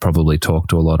you probably talk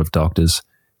to a lot of doctors.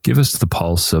 Give us the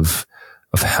pulse of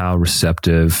how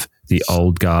receptive the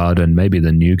old guard and maybe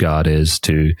the new guard is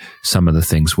to some of the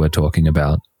things we're talking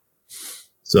about.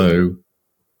 So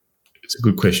it's a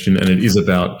good question, and it is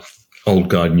about old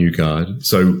guard, new guard.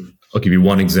 So I'll give you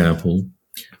one example.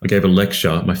 I gave a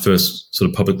lecture, my first sort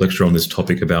of public lecture on this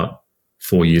topic about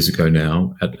 4 years ago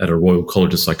now at a Royal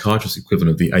College of Psychiatrists,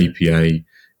 equivalent of the APA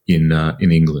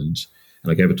in England.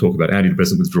 And I gave a talk about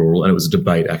antidepressant withdrawal, and it was a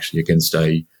debate actually against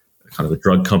a kind of a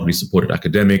drug company supported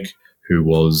academic who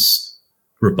was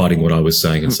rebutting what I was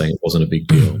saying and saying it wasn't a big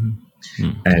deal.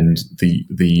 And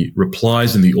the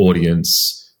replies in the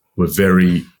audience were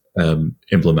very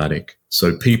emblematic.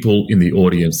 So people in the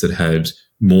audience that had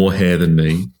more hair than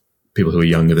me, people who are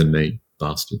younger than me,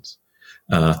 bastards,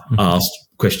 asked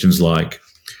questions like,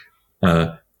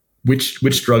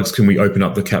 which drugs can we open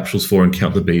up the capsules for and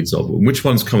count the beads of? Which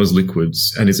ones come as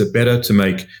liquids? And is it better to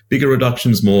make bigger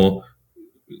reductions more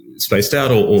spaced out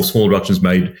or small reductions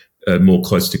made more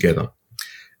close together?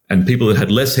 And people that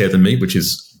had less hair than me, which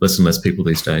is less and less people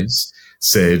these days,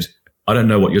 said, I don't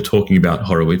know what you're talking about,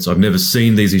 Horowitz. I've never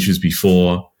seen these issues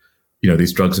before.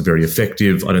 These drugs are very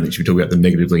effective. I don't think you should be talking about them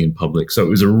negatively in public. So it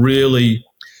was a really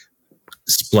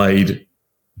splayed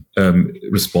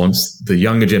response. The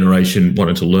younger generation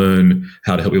wanted to learn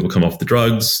how to help people come off the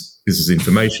drugs. This is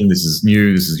information. This is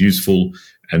new. This is useful.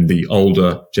 And the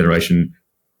older generation,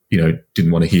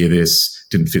 didn't want to hear this,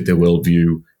 didn't fit their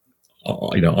worldview.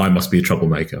 I must be a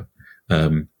troublemaker.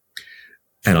 And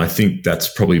I think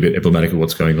that's probably a bit emblematic of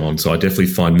what's going on. So I definitely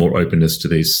find more openness to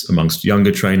this amongst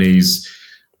younger trainees.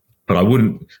 But I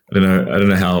don't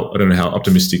know how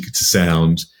optimistic to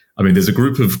sound. I mean, there's a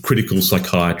group of critical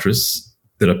psychiatrists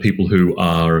that are people who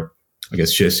are, I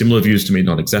guess, share similar views to me,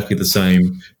 not exactly the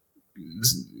same,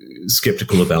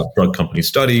 skeptical about drug company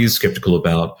studies, skeptical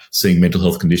about seeing mental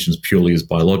health conditions purely as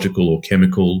biological or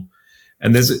chemical.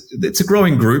 And it's a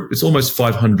growing group. It's almost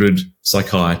 500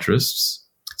 psychiatrists.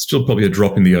 Still probably a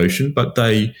drop in the ocean, but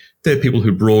they're people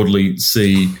who broadly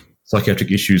see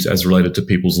psychiatric issues as related to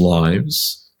people's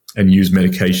lives and use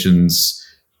medications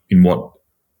in what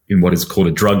is called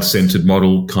a drug-centered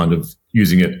model, kind of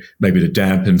using it maybe to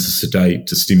dampen, to sedate,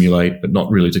 to stimulate, but not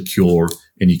really to cure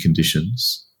any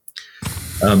conditions.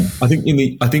 I think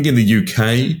in the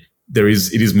UK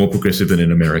it is more progressive than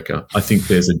in America. I think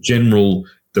there's a general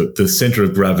the center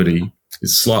of gravity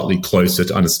is slightly closer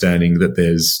to understanding that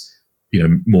there's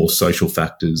more social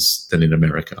factors than in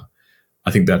America.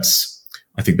 I think that's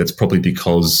probably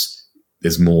because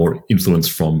There's more influence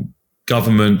from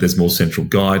government. There's more central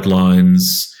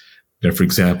guidelines. For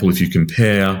example, if you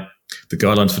compare the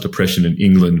guidelines for depression in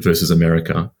England versus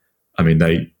America, I mean,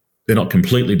 they're not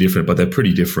completely different, but they're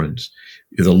pretty different.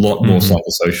 There's a lot more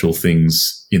psychosocial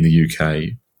things in the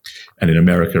UK. And in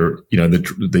America,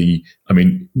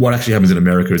 what actually happens in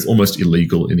America is almost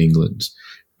illegal in England.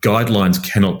 Guidelines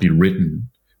cannot be written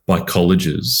by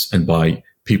colleges and by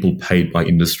people paid by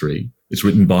industry. It's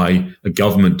written by a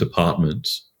government department.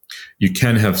 You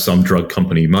can have some drug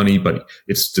company money, but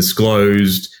it's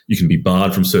disclosed. You can be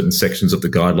barred from certain sections of the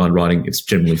guideline writing. It's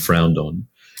generally frowned on.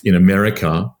 In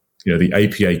America, the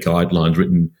APA guidelines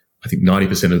written, I think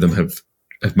 90% of them have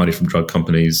money from drug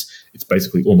companies. It's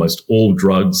basically almost all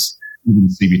drugs, even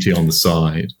CBT on the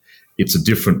side. It's a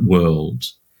different world.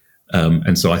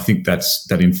 And so I think that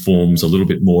informs a little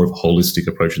bit more of a holistic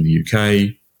approach in the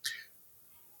UK.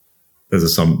 Those are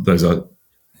some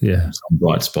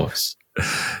bright spots.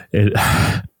 It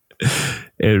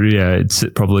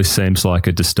probably seems like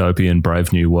a dystopian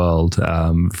Brave New World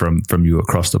from you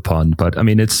across the pond. But I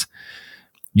mean,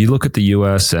 you look at the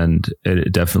US and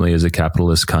it definitely is a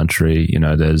capitalist country.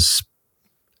 There's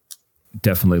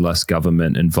definitely less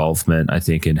government involvement, I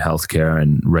think, in healthcare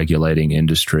and regulating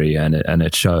industry. And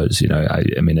it shows,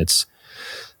 I mean, it's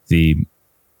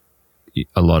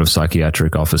a lot of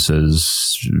psychiatric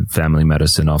offices, family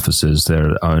medicine offices,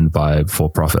 they're owned by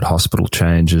for-profit hospital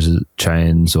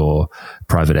chains or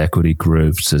private equity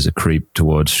groups. There's a creep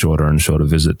towards shorter and shorter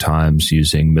visit times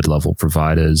using mid-level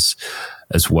providers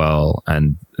as well.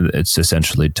 And it's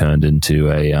essentially turned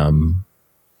into a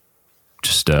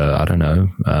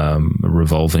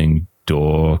revolving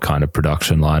door kind of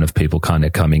production line of people kind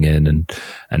of coming in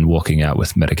and walking out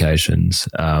with medications.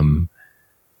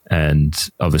 And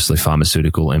obviously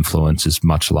pharmaceutical influence is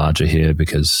much larger here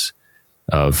because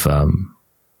of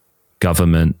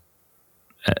government,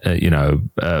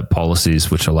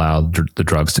 policies which allow the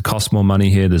drugs to cost more money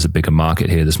here. There's a bigger market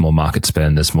here. There's more market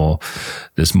spend. There's more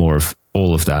of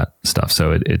all of that stuff.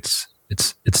 So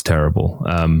it's terrible.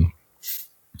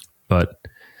 But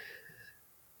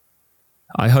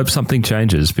I hope something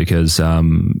changes because,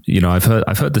 I've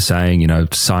heard the saying,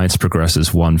 science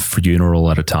progresses one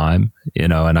funeral at a time,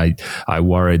 and I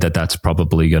worry that that's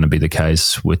probably going to be the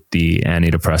case with the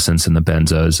antidepressants and the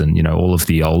benzos and, all of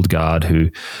the old guard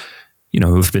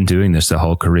who've been doing this their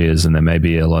whole careers. And there may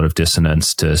be a lot of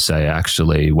dissonance to say,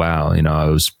 actually, wow, I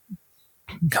was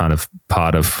kind of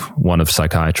part of one of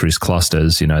psychiatry's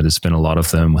clusters. There's been a lot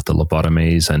of them with the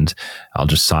lobotomies, and I'll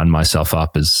just sign myself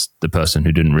up as the person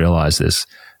who didn't realize this.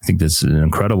 I think there's an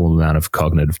incredible amount of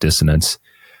cognitive dissonance,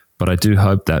 but I do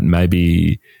hope that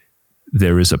maybe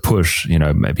there is a push,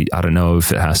 maybe, I don't know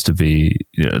if it has to be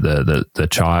the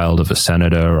child of a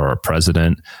senator or a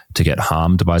president to get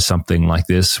harmed by something like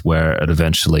this, where it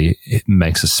eventually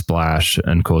makes a splash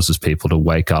and causes people to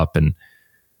wake up and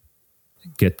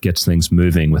gets things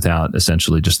moving without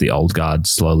essentially just the old guard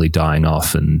slowly dying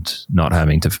off and not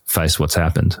having to face what's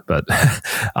happened. But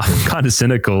I'm kind of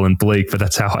cynical and bleak, but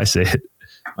that's how I see it.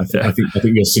 I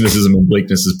think your cynicism and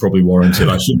bleakness is probably warranted.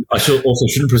 I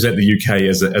shouldn't present the UK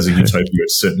as a utopia.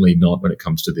 It's certainly not when it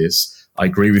comes to this. I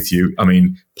agree with you. I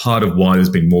mean, part of why there's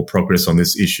been more progress on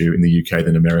this issue in the UK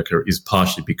than America is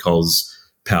partially because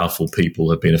powerful people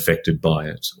have been affected by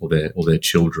it, or their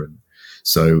children.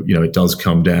 So, it does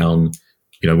come down,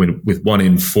 with 1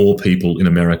 in 4 people in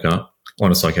America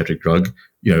on a psychiatric drug,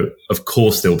 of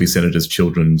course there will be senators'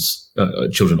 children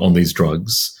on these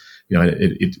drugs.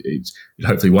 It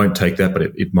hopefully won't take that, but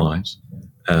it might.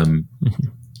 I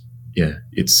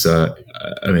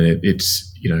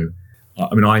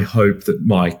hope that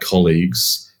my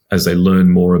colleagues, as they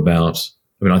learn more about,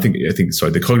 I think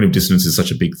the cognitive dissonance is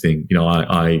such a big thing.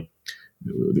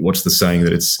 What's the saying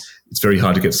that it's very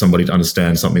hard to get somebody to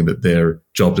understand something that their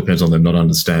job depends on them not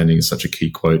understanding is such a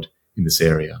key quote in this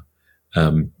area.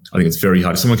 I think it's very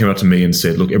hard. If someone came up to me and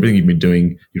said, look, everything you've been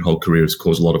doing your whole career has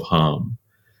caused a lot of harm.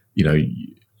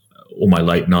 All my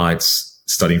late nights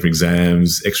studying for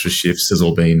exams, extra shifts has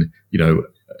all been,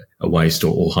 a waste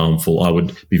or harmful. I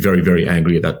would be very, very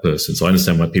angry at that person. So I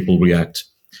understand why people react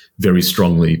very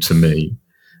strongly to me.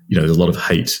 There's a lot of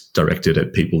hate directed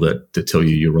at people that tell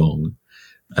you you're wrong.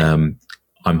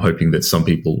 I'm hoping that some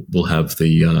people will have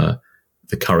the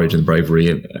courage and bravery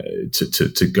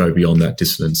to go beyond that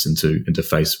dissonance and to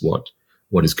face what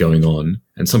is going on.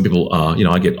 And some people are,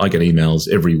 I get emails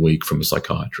every week from a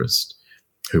psychiatrist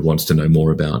who wants to know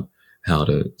more about how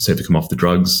to come off the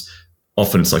drugs.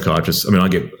 Often psychiatrists, I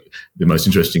get the most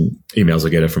interesting emails I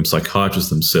get are from psychiatrists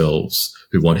themselves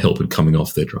who want help in coming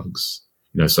off their drugs.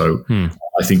 So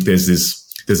I think there's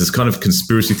there's this kind of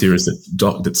conspiracy theorist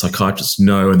that psychiatrists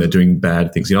know and they're doing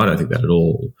bad things. I don't think that at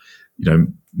all.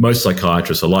 Most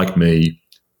psychiatrists are like me,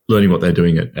 learning what they're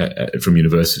doing from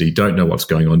university, don't know what's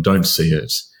going on, don't see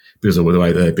it because of the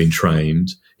way they've been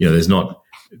trained. That's not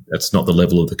the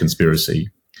level of the conspiracy.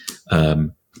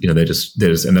 And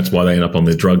that's why they end up on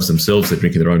their drugs themselves. They're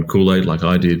drinking their own Kool-Aid like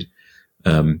I did.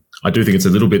 I do think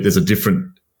there's a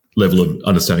different level of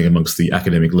understanding amongst the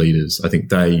academic leaders. I think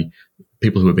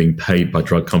people who are being paid by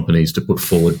drug companies to put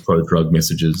forward pro-drug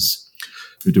messages,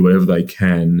 who do whatever they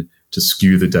can to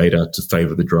skew the data to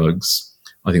favor the drugs,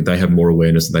 I think they have more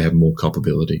awareness and they have more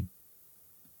culpability.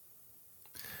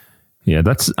 Yeah,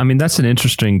 that's an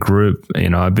interesting group.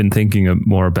 I've been thinking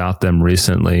more about them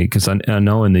recently because I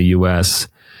know in the US,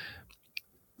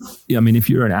 if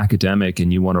you're an academic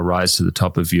and you want to rise to the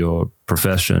top of your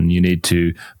profession, you need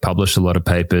to publish a lot of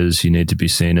papers, you need to be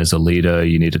seen as a leader,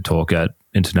 you need to talk at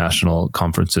international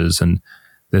conferences, and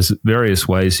there's various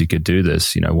ways you could do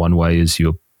this. One way is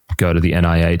you go to the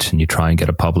NIH and you try and get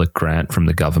a public grant from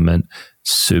the government.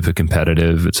 Super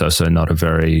competitive. It's also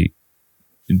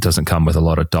it doesn't come with a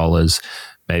lot of dollars.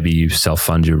 Maybe you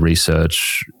self-fund your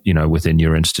research, within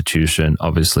your institution.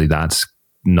 Obviously, that's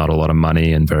not a lot of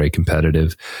money and very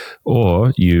competitive.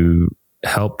 Or you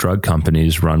help drug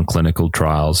companies run clinical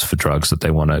trials for drugs that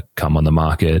they want to come on the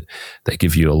market. They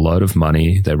give you a lot of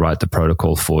money. They write the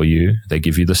protocol for you. They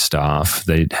give you the staff.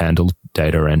 They handle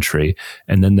data entry.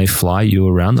 And then they fly you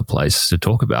around the place to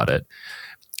talk about it.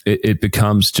 It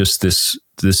becomes just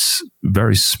this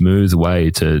very smooth way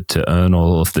to earn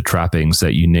all of the trappings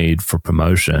that you need for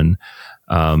promotion.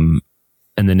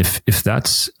 And then if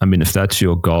that's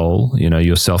your goal,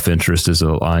 your self-interest is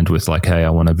aligned with like, hey, I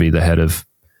want to be the head of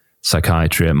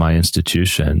psychiatry at my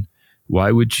institution.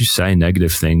 Why would you say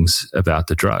negative things about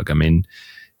the drug?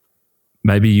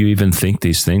 Maybe you even think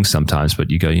these things sometimes, but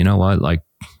you go, you know what, like,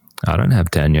 I don't have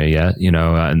tenure yet,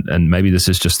 and maybe this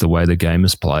is just the way the game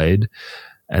is played.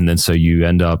 And then so you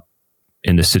end up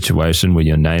in a situation where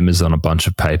your name is on a bunch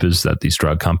of papers that these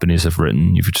drug companies have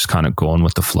written. You've just kind of gone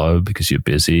with the flow because you're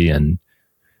busy and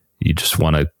you just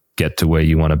want to get to where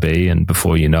you want to be. And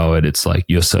before you know it, it's like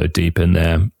you're so deep in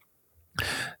there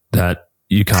that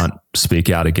you can't speak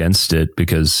out against it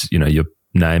because, your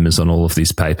name is on all of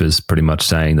these papers pretty much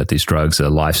saying that these drugs are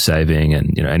life-saving,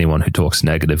 and, anyone who talks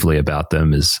negatively about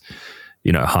them is,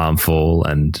 harmful.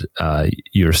 And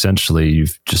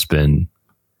you've just been,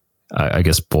 I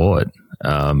guess, bought.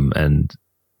 And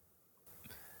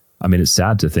it's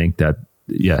sad to think that,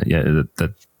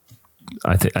 that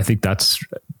I think that's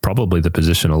probably the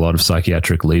position a lot of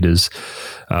psychiatric leaders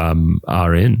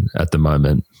are in at the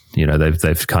moment.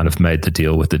 They've kind of made the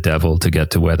deal with the devil to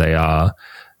get to where they are.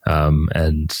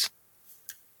 And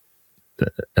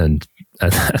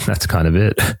that's kind of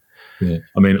it. Yeah.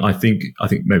 I think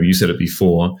maybe you said it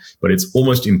before, but it's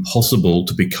almost impossible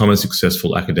to become a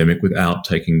successful academic without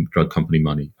taking drug company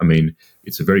money.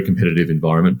 It's a very competitive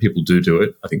environment. People do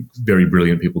it. I think very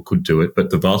brilliant people could do it,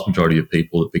 but the vast majority of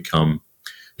people that become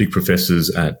big professors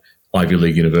at Ivy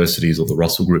League universities or the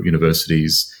Russell Group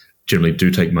universities generally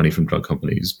do take money from drug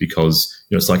companies because,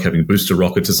 it's like having booster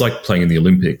rockets. It's like playing in the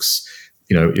Olympics.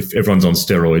 If everyone's on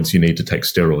steroids, you need to take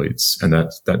steroids, and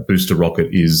that booster rocket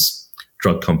is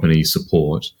drug company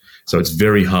support. So it's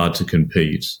very hard to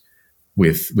compete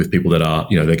with people that are,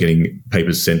 they're getting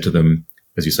papers sent to them,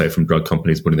 as you say, from drug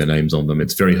companies putting their names on them.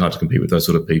 It's very hard to compete with those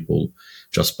sort of people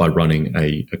just by running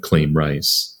a clean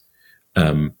race.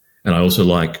 And I also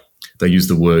they use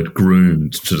the word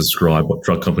groomed to describe what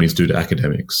drug companies do to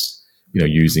academics,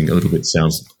 using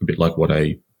sounds a bit like what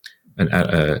a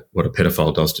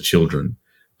pedophile does to children.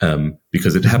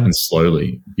 Because it happens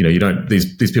slowly.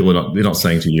 These people they're not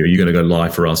saying to you, you're going to go lie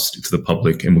for us to the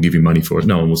public and we'll give you money for it.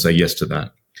 No one will say yes to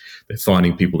that. They're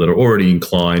finding people that are already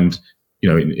inclined,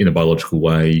 in a biological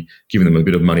way, giving them a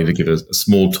bit of money to give a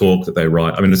small talk that they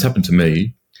write. It's happened to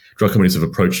me. Drug companies have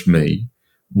approached me,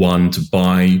 one, to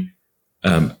buy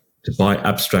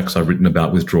abstracts I've written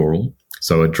about withdrawal.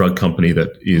 So a drug company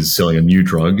that is selling a new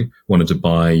drug wanted to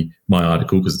buy my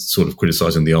article because it's sort of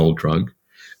criticizing the old drug.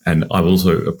 And I was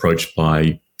also approached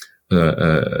by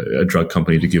a drug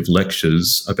company to give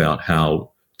lectures about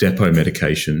how depot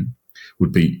medication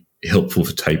would be helpful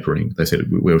for tapering. They said,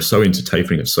 we're so into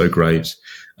tapering, it's so great.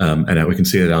 And now we can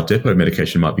see that our depot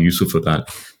medication might be useful for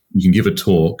that. You can give a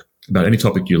talk about any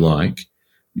topic you like.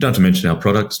 You don't have to mention our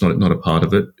product, it's not a part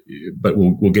of it, but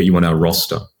we'll get you on our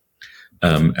roster.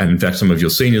 And in fact, some of your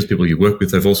seniors, people you work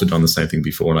with, they've also done the same thing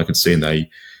before. And I could see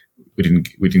we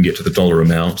didn't get to the dollar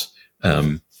amount.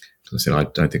 I said, I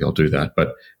don't think I'll do that.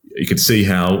 But you could see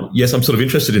how, yes, I'm sort of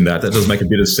interested in that. That does make a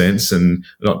bit of sense. And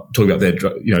not talking about their,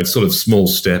 it's sort of small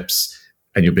steps,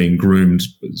 and you're being groomed.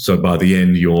 So by the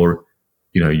end, you're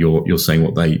saying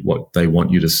what they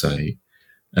want you to say.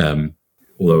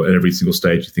 Although at every single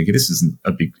stage, you think this isn't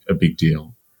a big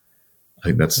deal. I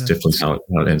think that's definitely how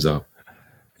it ends up.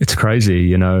 It's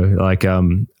crazy,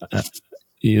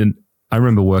 I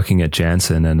remember working at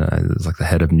Janssen, and I was like the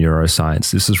head of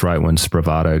neuroscience. This is right when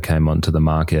Spravato came onto the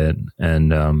market,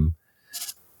 and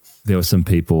there were some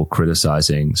people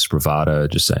criticizing Spravato,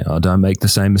 just saying, "Oh, don't make the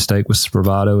same mistake with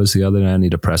Spravato as the other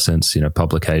antidepressants."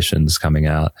 Publications coming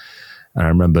out, and I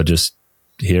remember just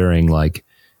hearing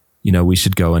we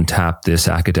should go and tap this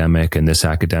academic and this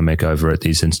academic over at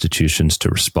these institutions to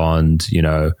respond.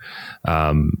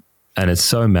 And it's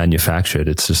so manufactured.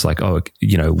 It's just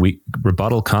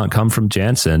rebuttal can't come from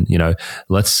Janssen.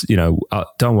 Let's,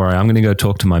 don't worry. I'm going to go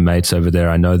talk to my mates over there.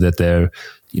 I know that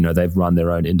they've run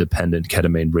their own independent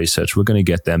ketamine research. We're going to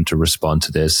get them to respond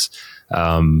to this.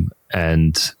 And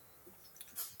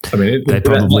they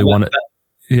probably want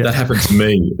it. That happened to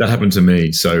me. That happened to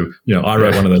me. So, I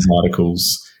wrote one of those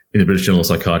articles in the British Journal of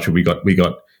Psychiatry. We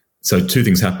got, so two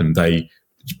things happened.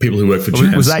 People who work for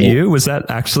Janssen. Was that you? Was that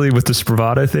actually with the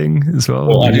Spravato thing as well?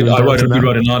 Well, we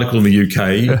wrote an article in the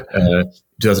UK,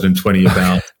 2020,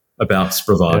 about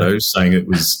Spravato, saying it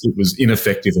was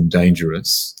ineffective and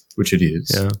dangerous, which it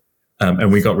is. Yeah.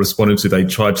 And we got responded to. They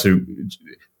tried to.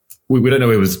 We don't know.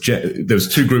 There was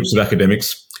two groups of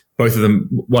academics. Both of them.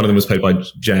 One of them was paid by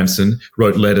Janssen.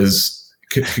 Wrote letters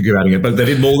combating it, but they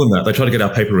did more than that. They tried to get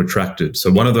our paper retracted.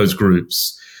 So one of those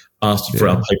groups asked for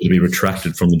our paper to be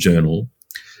retracted from the journal.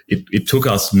 It took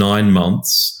us 9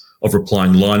 months of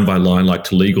replying line by line, like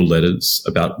to legal letters,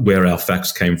 about where our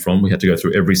facts came from. We had to go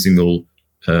through every single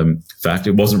fact.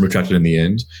 It wasn't retracted in the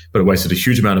end, but it wasted a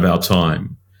huge amount of our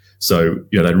time. So,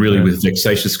 they really, with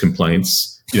vexatious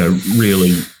complaints,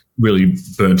 really, really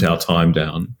burnt our time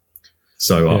down.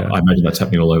 So I imagine that's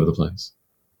happening all over the place.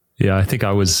 Yeah, I think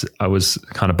I was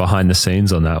kind of behind the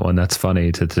scenes on that one. That's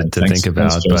funny to think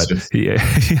about. Thanks, but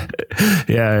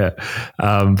yeah.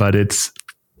 But it's,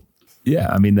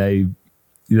 I mean, they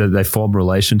form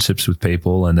relationships with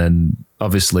people, and then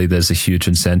obviously there's a huge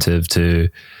incentive to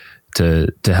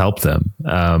help them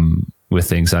with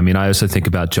things. I mean, I also think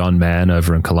about John Mann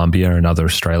over in Colombia, another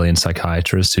Australian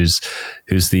psychiatrist who's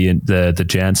the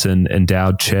Janssen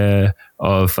endowed chair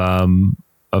of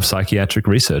psychiatric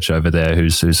research over there,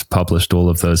 who's published all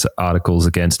of those articles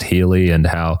against Healy and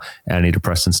how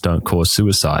antidepressants don't cause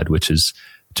suicide, which is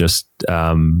just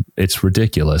it's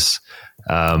ridiculous.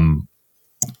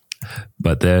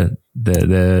 But they're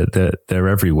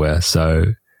everywhere.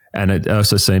 So, and it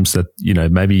also seems that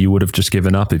maybe you would have just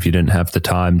given up if you didn't have the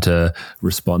time to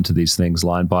respond to these things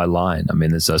line by line. I mean,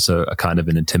 there's also a kind of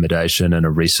an intimidation and a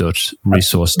resource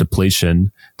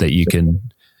depletion that you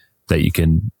can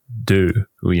do,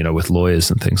 with lawyers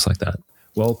and things like that.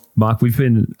 Well, Mark, we've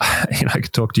been, I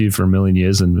could talk to you for a million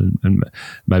years, and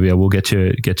maybe I will get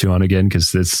you on again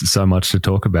because there's so much to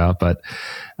talk about. But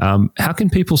how can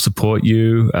people support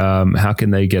you? How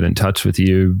can they get in touch with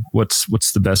you?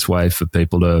 What's the best way for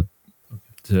people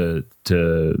to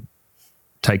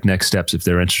take next steps if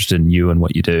they're interested in you and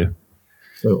what you do?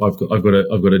 So I've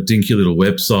got a dinky little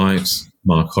website,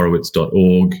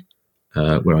 markhorowitz.org,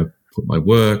 where I put my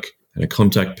work, and a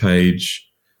contact page.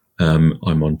 I'm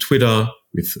on Twitter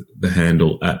with the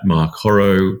handle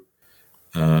 @MarkHorrow.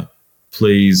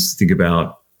 Please think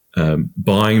about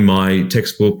buying my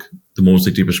textbook, The More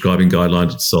Sleep Prescribing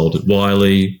Guidelines. It's sold at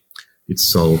Wiley. It's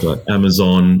sold at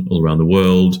Amazon all around the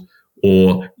world,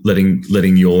 or letting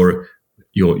your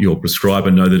prescriber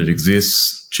know that it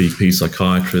exists, GP,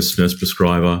 psychiatrist, nurse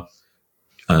prescriber.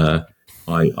 I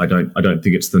don't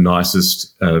think it's the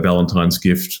nicest Valentine's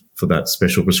gift for that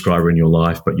special prescriber in your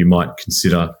life, but you might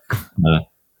consider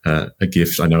a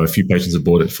gift. I know a few patients have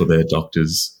bought it for their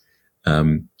doctors,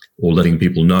 or letting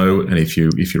people know. And if you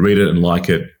read it and like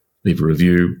it, leave a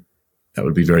review. That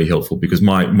would be very helpful, because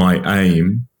my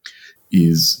aim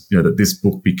is that this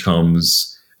book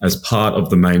becomes, as part of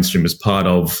the mainstream, as part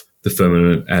of the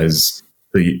firmament, as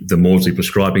the Maudsley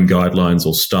prescribing guidelines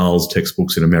or Stahl's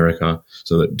textbooks in America,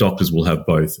 so that doctors will have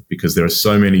both, because there are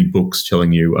so many books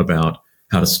telling you about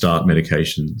how to start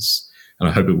medications. And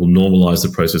I hope it will normalize the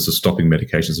process of stopping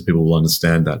medications, so people will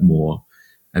understand that more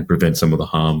and prevent some of the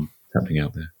harm happening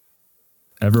out there.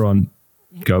 Everyone,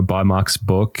 go buy Mark's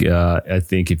book. I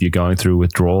think if you're going through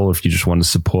withdrawal, or if you just want to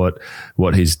support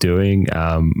what he's doing,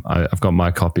 I've got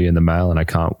my copy in the mail, and I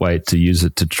can't wait to use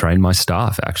it to train my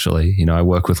staff. Actually, I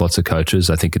work with lots of coaches.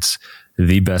 I think it's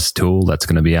the best tool that's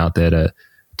going to be out there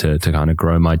to kind of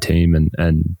grow my team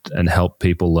and help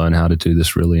people learn how to do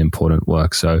this really important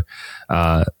work. So,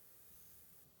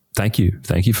 thank you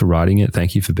for writing it.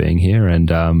 Thank you for being here. And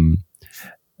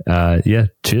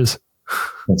cheers.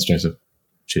 Thanks, Joseph.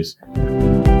 Cheers.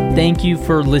 Thank you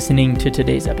for listening to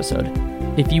today's episode.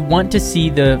 If you want to see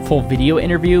the full video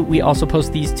interview, we also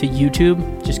post these to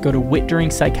YouTube. Just go to Wit During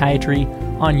Psychiatry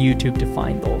on YouTube to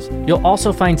find those. You'll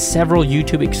also find several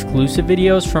YouTube exclusive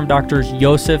videos from Drs.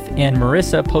 Joseph and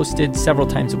Marissa posted several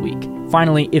times a week.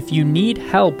 Finally, if you need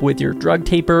help with your drug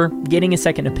taper, getting a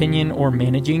second opinion, or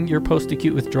managing your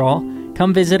post-acute withdrawal,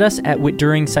 come visit us at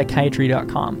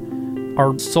witduringpsychiatry.com.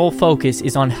 Our sole focus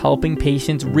is on helping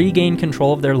patients regain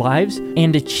control of their lives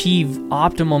and achieve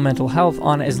optimal mental health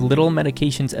on as little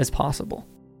medications as possible.